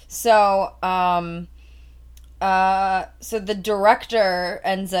mad. So, so the director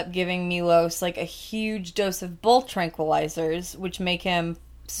ends up giving Milos, like, a huge dose of bull tranquilizers, which make him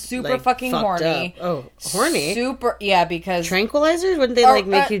super like, fucking horny. Up. Oh, horny? Super, yeah, because... Tranquilizers? Wouldn't they, like,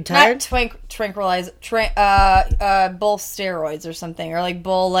 make you tired? Not tranquilizer, bull steroids or something, or, like,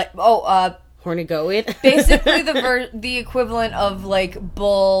 bull, like, horny goat? Basically the equivalent of, like,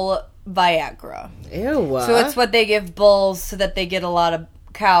 bull Viagra. Ew. So it's what they give bulls so that they get a lot of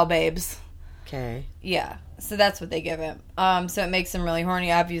cow babes. Okay. Yeah. So that's what they give him. So it makes him really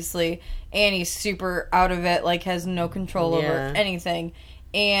horny, obviously. And he's super out of it, like, has no control over anything.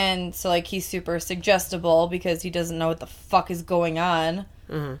 And so, like, he's super suggestible because he doesn't know what the fuck is going on.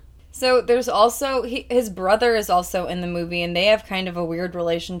 Mm-hmm. So there's also... his brother is also in the movie, and they have kind of a weird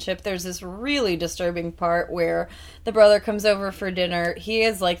relationship. There's this really disturbing part where the brother comes over for dinner. He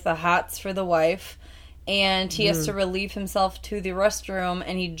is, like, the hots for the wife, and he has to relieve himself to the restroom,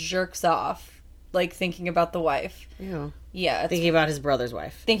 and he jerks off, like, thinking about the wife. Ew. Yeah. Thinking about his brother's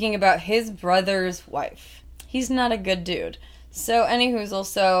wife. Thinking about his brother's wife. He's not a good dude. So, anyhoozle,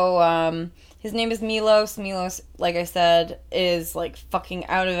 so, his name is Milos. Milos, like I said, is, like, fucking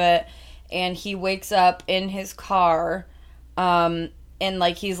out of it. And he wakes up in his car, and,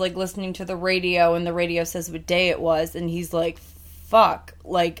 like, he's, like, listening to the radio, and the radio says what day it was, and he's like, fuck,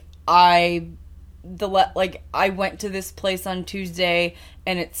 like, I went to this place on Tuesday,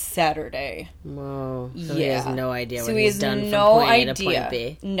 and it's Saturday. Whoa. So he has no idea what he's done from no point A to point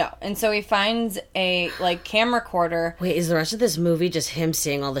B. No. And so he finds a, like, camcorder. Wait, is the rest of this movie just him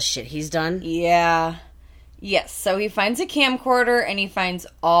seeing all the shit he's done? Yeah. Yes. So he finds a camcorder, and he finds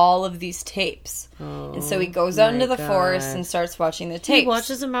all of these tapes. Oh, and so he goes out into the forest and starts watching the tapes. He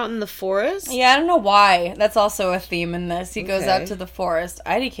watches them out in the forest? Yeah, I don't know why. That's also a theme in this. He goes out to the forest.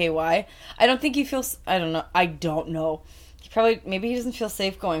 IDKY. I don't think he feels... I don't know. Maybe he doesn't feel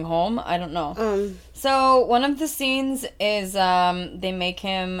safe going home. I don't know. So one of the scenes is they make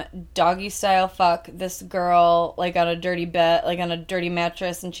him doggy style fuck this girl, like, on a dirty bed, like on a dirty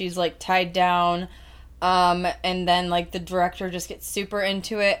mattress, and she's, like, tied down. And then, like, the director just gets super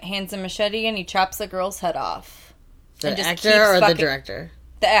into it, hands a machete, and he chops the girl's head off. The actor or the director?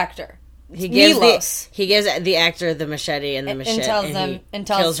 The actor. He gives the actor the machete and the machete, and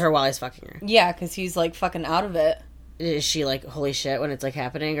kills her while he's fucking her. Yeah, because he's, like, fucking out of it. Is she like, holy shit, when it's, like,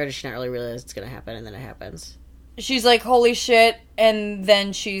 happening, or does she not really realize it's gonna happen, and then it happens? She's like, holy shit, and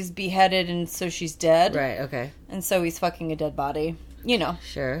then she's beheaded, and so she's dead. Right, okay. And so he's fucking a dead body. You know.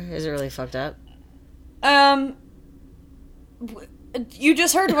 Sure. Is it really fucked up? You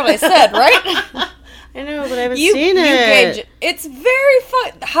just heard what I said, right? I know, but I haven't seen it. It's very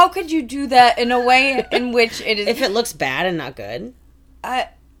fun. How could you do that in a way in which it is... If it looks bad and not good?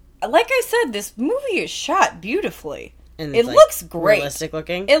 Like I said, this movie is shot beautifully. And it looks great. Realistic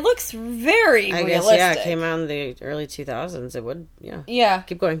looking? It looks very realistic. I guess, it came out in the early 2000s. It would, yeah. Yeah.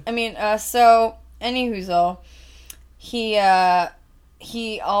 Keep going. I mean, so, anyhoozle, he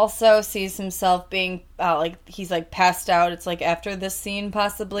also sees himself being, like, he's, like, passed out. It's, like, after this scene,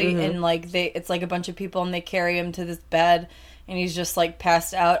 possibly, and, like, it's, like, a bunch of people, and they carry him to this bed, and he's just, like,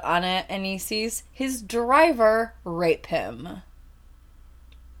 passed out on it, and he sees his driver rape him.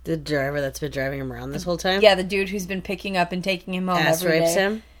 The driver that's been driving him around this whole time? Yeah, the dude who's been picking up and taking him home Ass every rapes day.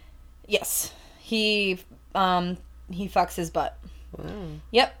 him? Yes. He fucks his butt. Wow.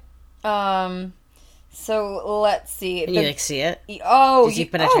 Yep. So let's see. Can you see it? Oh, do you see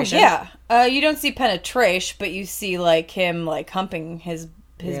penetration? Oh, yeah. You don't see penetration, but you see him humping his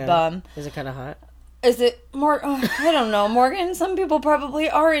bum. Is it kind of hot? Is it more? I don't know, Morgan. Some people probably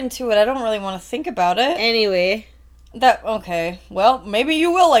are into it. I don't really want to think about it. Anyway, okay. Well, maybe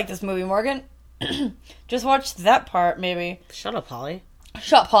you will like this movie, Morgan. Just watch that part, maybe. Shut up, Holly.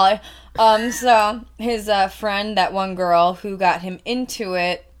 Shut up, Holly. So his friend, that one girl who got him into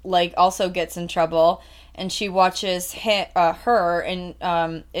it, also gets in trouble, and she watches her,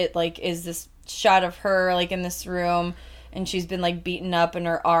 and it is this shot of her in this room. And she's been, beaten up, and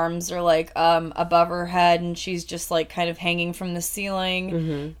her arms are, above her head, and she's just, kind of hanging from the ceiling.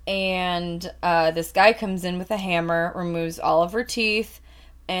 Mm-hmm. And this guy comes in with a hammer, removes all of her teeth,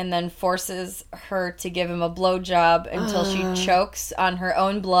 and then forces her to give him a blowjob until she chokes on her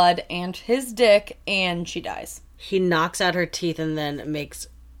own blood and his dick, and she dies. He knocks out her teeth and then makes...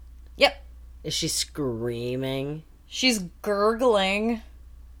 Yep. Is she screaming? She's gurgling.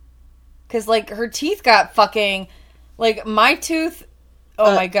 Because, her teeth got fucking... my tooth,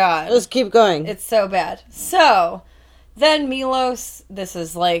 oh my god. Let's keep going. It's so bad. So, then Milos, this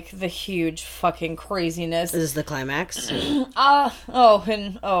is the huge fucking craziness. Is this the climax?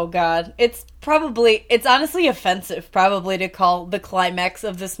 Oh god. It's honestly offensive, probably, to call the climax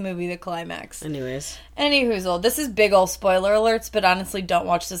of this movie the climax. Anyhoozle, this is big ol' spoiler alerts, but honestly, don't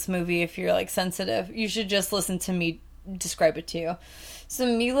watch this movie if you're, sensitive. You should just listen to me describe it to you. So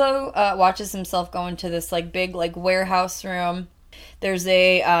Milo watches himself go into this big warehouse room. There's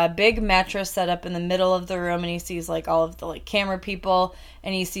a big mattress set up in the middle of the room, and he sees all of the camera people,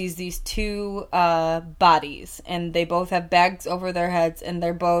 and he sees these two bodies, and they both have bags over their heads, and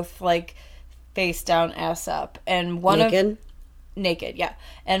they're both face down, ass up, and one naked, yeah,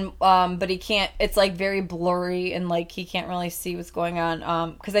 and but he can't. It's very blurry, and he can't really see what's going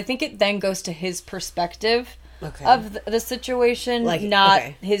on. Because I think it then goes to his perspective. Okay. Of the situation, not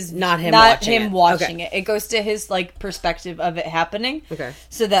him watching it. It goes to his perspective of it happening. Okay.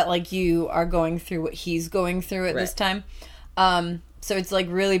 So that you are going through what he's going through at this time. So it's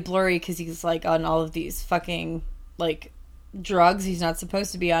really blurry because he's on all of these fucking drugs he's not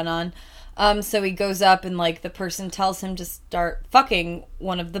supposed to be on. So he goes up and the person tells him to start fucking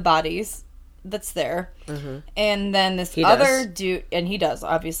one of the bodies that's there. Mm-hmm. And then this other dude, and he does,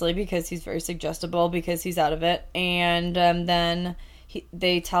 obviously, because he's very suggestible, because he's out of it. And then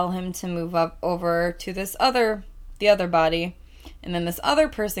they tell him to move up over to the other body. And then this other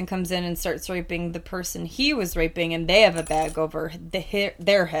person comes in and starts raping the person he was raping, and they have a bag over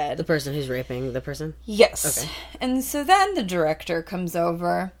their head. The person who's raping the person? Yes. Okay. And so then the director comes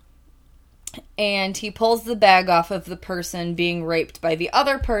over, and he pulls the bag off of the person being raped by the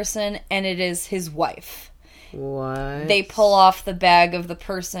other person, and it is his wife. What? They pull off the bag of the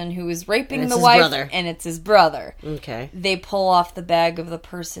person who is raping the wife, brother. And it's his brother. Okay. They pull off the bag of the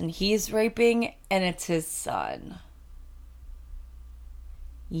person he's raping, and it's his son.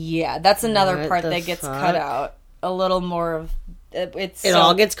 Yeah, that's another part that gets cut out. A little more of... It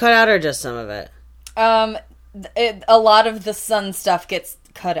all gets cut out, or just some of it? A lot of the son stuff gets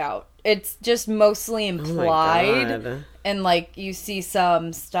cut out. It's just mostly implied. Oh my God. And you see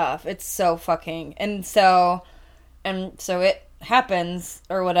some stuff. It's so fucking... And so it happens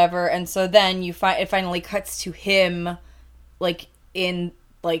or whatever, and so then it finally cuts to him in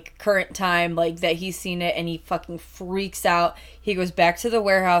current time, that he's seen it, and he fucking freaks out. He goes back to the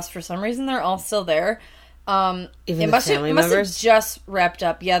warehouse. For some reason they're all still there. Even the family members? It must have just wrapped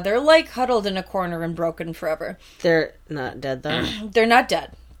up. Yeah, they're huddled in a corner and broken forever. They're not dead though. They're not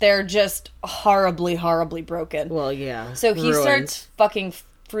dead. They're just horribly, horribly broken. Well, yeah. So he starts fucking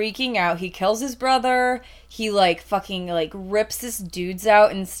freaking out. He kills his brother. He fucking rips this dude's out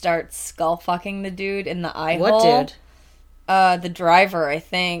and starts skull fucking the dude in the eye hole. What dude? The driver, I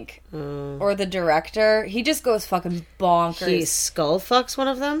think. Or the director. He just goes fucking bonkers. He skull fucks one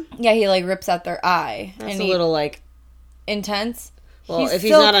of them? Yeah, he rips out their eye. That's a little intense. Well, if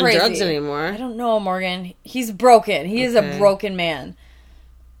he's not on drugs anymore. I don't know, Morgan. He's broken. He is a broken man.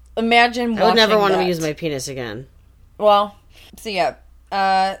 Imagine watching I would never want to use my penis again. Well, so yeah.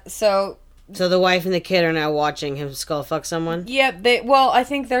 So the wife and the kid are now watching him skull fuck someone? Yeah, I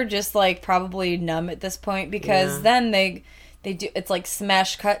think they're just probably numb at this point, because then they do, it's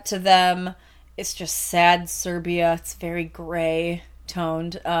smash cut to them. It's just sad Serbia. It's very gray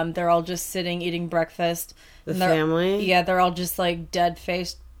toned. They're all just sitting eating breakfast. The family? Yeah, they're all just dead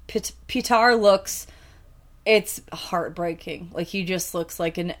faced. Pitar looks It's heartbreaking. Like, he just looks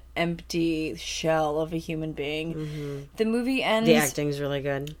like an empty shell of a human being. Mm-hmm. The movie ends... The acting's really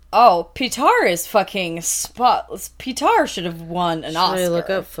good. Oh, Pitar is fucking spotless. Pitar should have won an Oscar. Should I look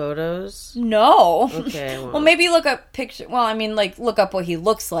up photos? No. Okay, well, maybe look up picture. Well, I mean, like, look up what he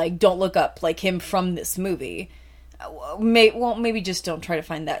looks like. Don't look up, like, him from this movie. Maybe just don't try to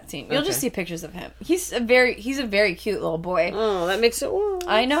find that scene. You'll just see pictures of him. He's a very cute little boy. Oh, that makes it worse.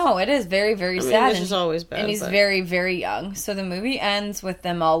 I know, it is very, very sad. This is always bad. And he's very, very young. So the movie ends with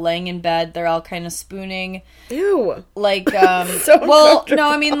them all laying in bed. They're all kind of spooning. Ew. Like, so well, no,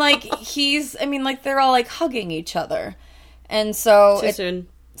 I mean, like, they're all, like, hugging each other. And so... Too soon.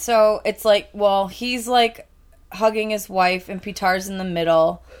 So it's like, well, he's, like, hugging his wife, and Pitar's in the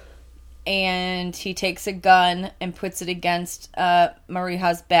middle. And he takes a gun and puts it against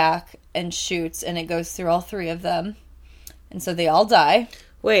Marija's back and shoots, and it goes through all three of them. And so they all die.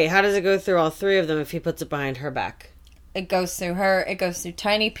 Wait, how does it go through all three of them if he puts it behind her back? It goes through her, it goes through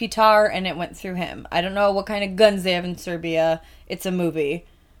Tiny Pitar, and it went through him. I don't know what kind of guns they have in Serbia. It's a movie.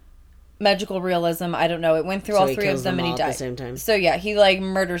 Magical realism, I don't know. It went through all three of them and he died. At the same time. So yeah, he, like,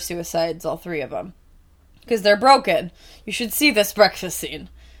 murder-suicides all three of them. Because they're broken. You should see this breakfast scene.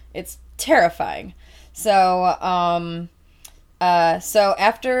 It's terrifying. So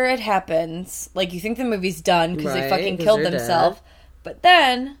after it happens, like, you think the movie's done because they fucking killed themselves. But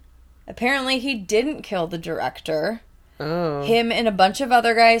then, apparently he didn't kill the director. Oh. Him and a bunch of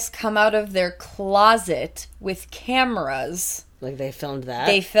other guys come out of their closet with cameras. Like, they filmed that?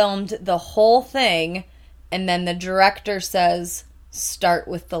 They filmed the whole thing, and then the director says, start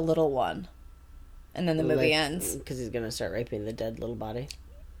with the little one. And then the movie ends. Because he's going to start raping the dead little body.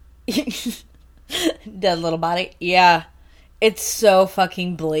 Dead little body. Yeah. It's so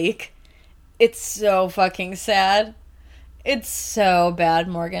fucking bleak. It's so fucking sad. It's so bad,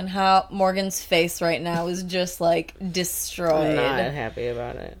 Morgan. How Morgan's face right now is just, like, destroyed. I'm not happy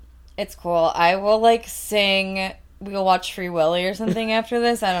about it. It's cool. I will, like, sing... We'll watch Free Willy or something after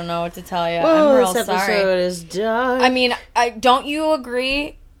this. I don't know what to tell you. Whoa, I'm real this sorry. episode is done. I mean, don't you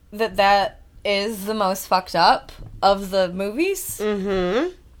agree that is the most fucked up of the movies? Mm-hmm.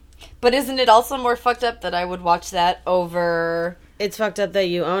 But isn't it also more fucked up that I would watch that over... It's fucked up that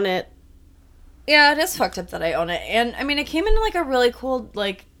you own it. Yeah, it is fucked up that I own it. And, I mean, it came in, like, a really cool,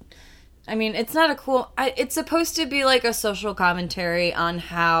 like... I mean, it's not a cool... it's supposed to be, like, a social commentary on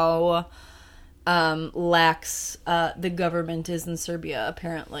how... lax the government is in Serbia,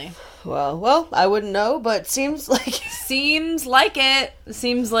 apparently. Well, I wouldn't know, but seems like it.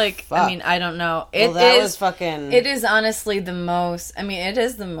 Seems like, fuck. I mean, I don't know. Was fucking... It is honestly the most, I mean, it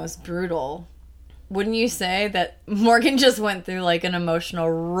is the most brutal. Wouldn't you say that Morgan just went through, like, an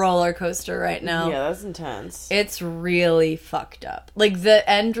emotional roller coaster right now? Yeah, that's intense. It's really fucked up. Like, the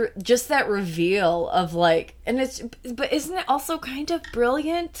end, just that reveal of, like, but isn't it also kind of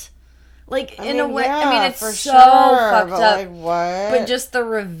brilliant? Like, in a way, I mean, it's so fucked up. Like, what? But just the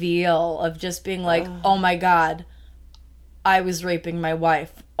reveal of just being like, oh my god, I was raping my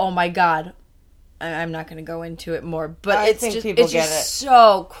wife. Oh my god. I'm not going to go into it more, but it's just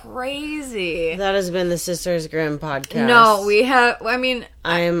so crazy. That has been the Sisters Grimm podcast. No, we have, I mean...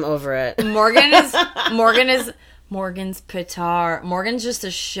 I am over it. Morgan's Pitar. Morgan's just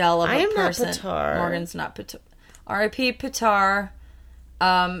a shell of a person. Not Pitar. Morgan's not Pitar. R.I.P. Pitar.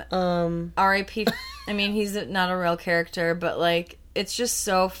 R.I.P. I mean, he's not a real character, but, like, it's just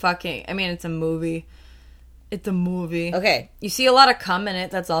so fucking... I mean, it's a movie. It's a movie. Okay. You see a lot of cum in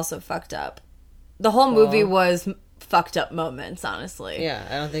it that's also fucked up. The whole movie was fucked up moments, honestly. Yeah,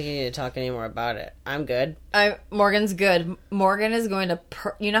 I don't think you need to talk anymore about it. I'm good. Morgan's good. Morgan is going to...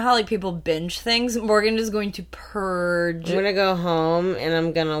 you know how, like, people binge things? Morgan is going to purge. I'm going to go home, and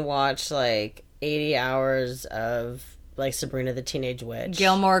I'm going to watch, like, 80 hours of... like Sabrina the Teenage Witch,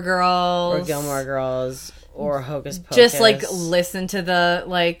 Gilmore Girls, or Hocus Pocus. Just like listen to the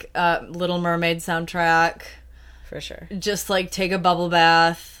like Little Mermaid soundtrack for sure. Just like take a bubble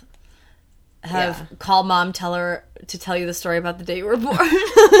bath. Call mom, tell her to tell you the story about the day you were born.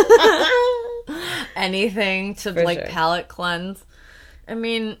 Anything to for like palate cleanse. I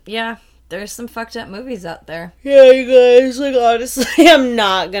mean, yeah. There's some fucked up movies out there. Yeah, you guys, like, honestly, I'm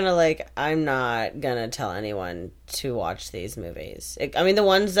not gonna tell anyone to watch these movies. I mean, the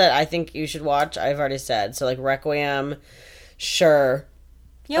ones that I think you should watch, I've already said. So, like, Requiem, sure.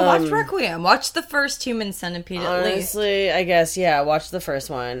 Yeah, watch Requiem. Watch the first Human Centipede at least. Honestly, I guess, yeah, watch the first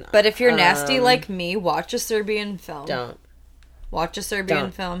one. But if you're nasty like me, watch a Serbian film. Don't. Watch a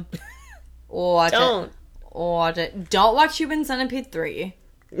Serbian film. Watch it. Don't watch Human Centipede 3.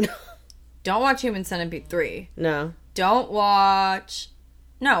 No. Don't watch Human Centipede 3. No. Don't watch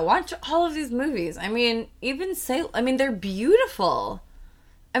No, watch all of these movies. I mean, they're beautiful.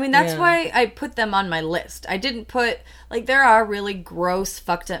 I mean, that's why I put them on my list. I didn't put, like, there are really gross,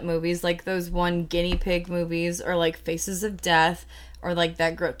 fucked up movies, like those one guinea pig movies, or like Faces of Death, or like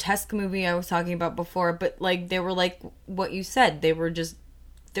that grotesque movie I was talking about before, but like, they were like what you said, they're just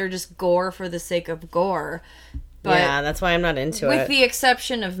gore for the sake of gore. But yeah, that's why I'm not into it. With the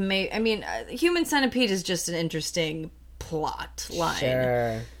exception of, Human Centipede is just an interesting plot line.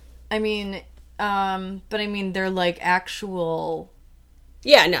 Sure. I mean, they're like actual...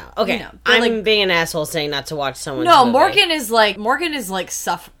 Yeah, no. Okay. You know, I'm like, being an asshole saying not to watch someone's No, movie. Morgan is like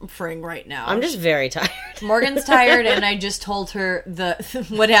suffering right now. I'm just very tired. Morgan's tired, and I just told her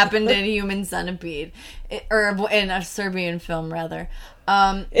what happened in Human Centipede. Or in a Serbian film, rather.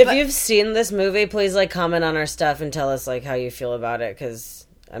 If you've seen this movie, please, like, comment on our stuff and tell us, like, how you feel about it, because,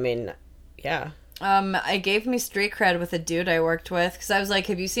 I mean, yeah. I gave me street cred with a dude I worked with, because I was like,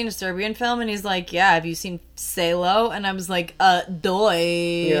 have you seen a Serbian film? And he's like, yeah. Have you seen Salo? And I was like,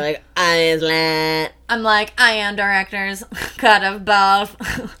 doi. You're like, I'm like, I am directors. Cut of both.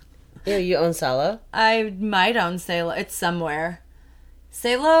 Yeah, you own Salo? I might own Salo. It's somewhere.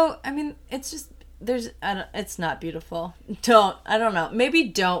 Salo, I mean, it's just... it's not beautiful. I don't know. Maybe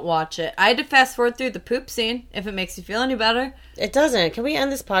don't watch it. I had to fast forward through the poop scene, if it makes you feel any better. It doesn't. Can we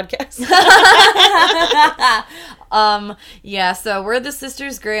end this podcast? Yeah, so we're the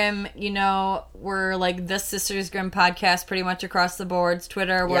Sisters Grimm. You know, we're like the Sisters Grimm podcast pretty much across the boards.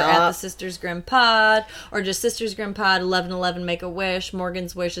 Twitter, we're at the Sisters Grimm Pod, or just Sisters Grimm Pod, 1111 Make a Wish.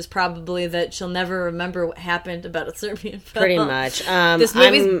 Morgan's wish is probably that she'll never remember what happened about a Serbian film. Pretty much. This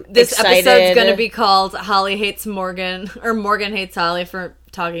episode's going to be called Holly Hates Morgan, or Morgan Hates Holly for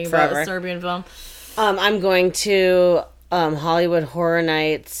talking about a Serbian film. I'm going to Hollywood Horror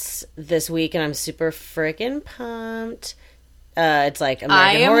Nights this week, and I'm super freaking pumped. It's like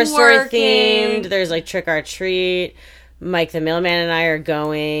American Horror Story themed. There's like Trick or Treat. Mike the Mailman and I are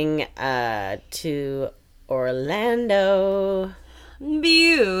going to Orlando.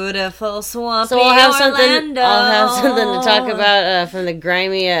 Beautiful swampy so I'll have Orlando. I'll have something to talk about from the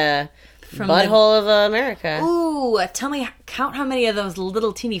grimy butthole of America. Ooh, count how many of those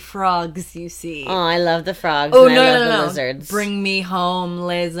little teeny frogs you see. Oh, I love the frogs. Oh, and I love the lizards. Bring me home,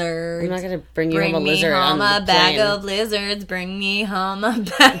 lizards. I'm not going to bring you home a lizard on the plane. Bring me home a bag of lizards. Bring me home a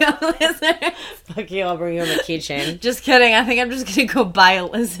bag of lizards. Fuck you, I'll bring you home a keychain. Just kidding. I think I'm just going to go buy a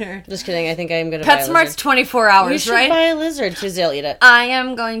lizard. Just kidding. I think I'm going to buy a lizard. PetSmart's 24 hours, you should right? buy a lizard because they'll eat it. I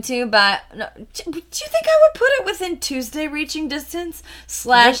am going to buy... No, do you think I would put it within Tuesday reaching distance?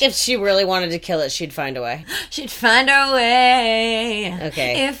 I think if she really wanted to kill it, she'd find a way. She'd find a way.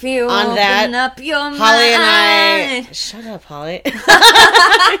 Okay. If you on that, open up your Holly mind. and I... Shut up, Holly.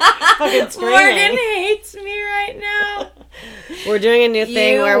 Fucking screaming. Morgan hates me right now. We're doing a new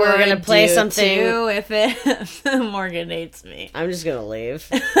thing where we're going to play something. Too if Morgan hates me. I'm just going to leave.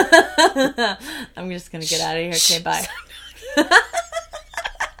 I'm just going to get out of here. Okay, bye.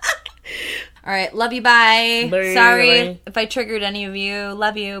 All right. Love you. Bye. Sorry if I triggered any of you.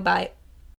 Love you. Bye.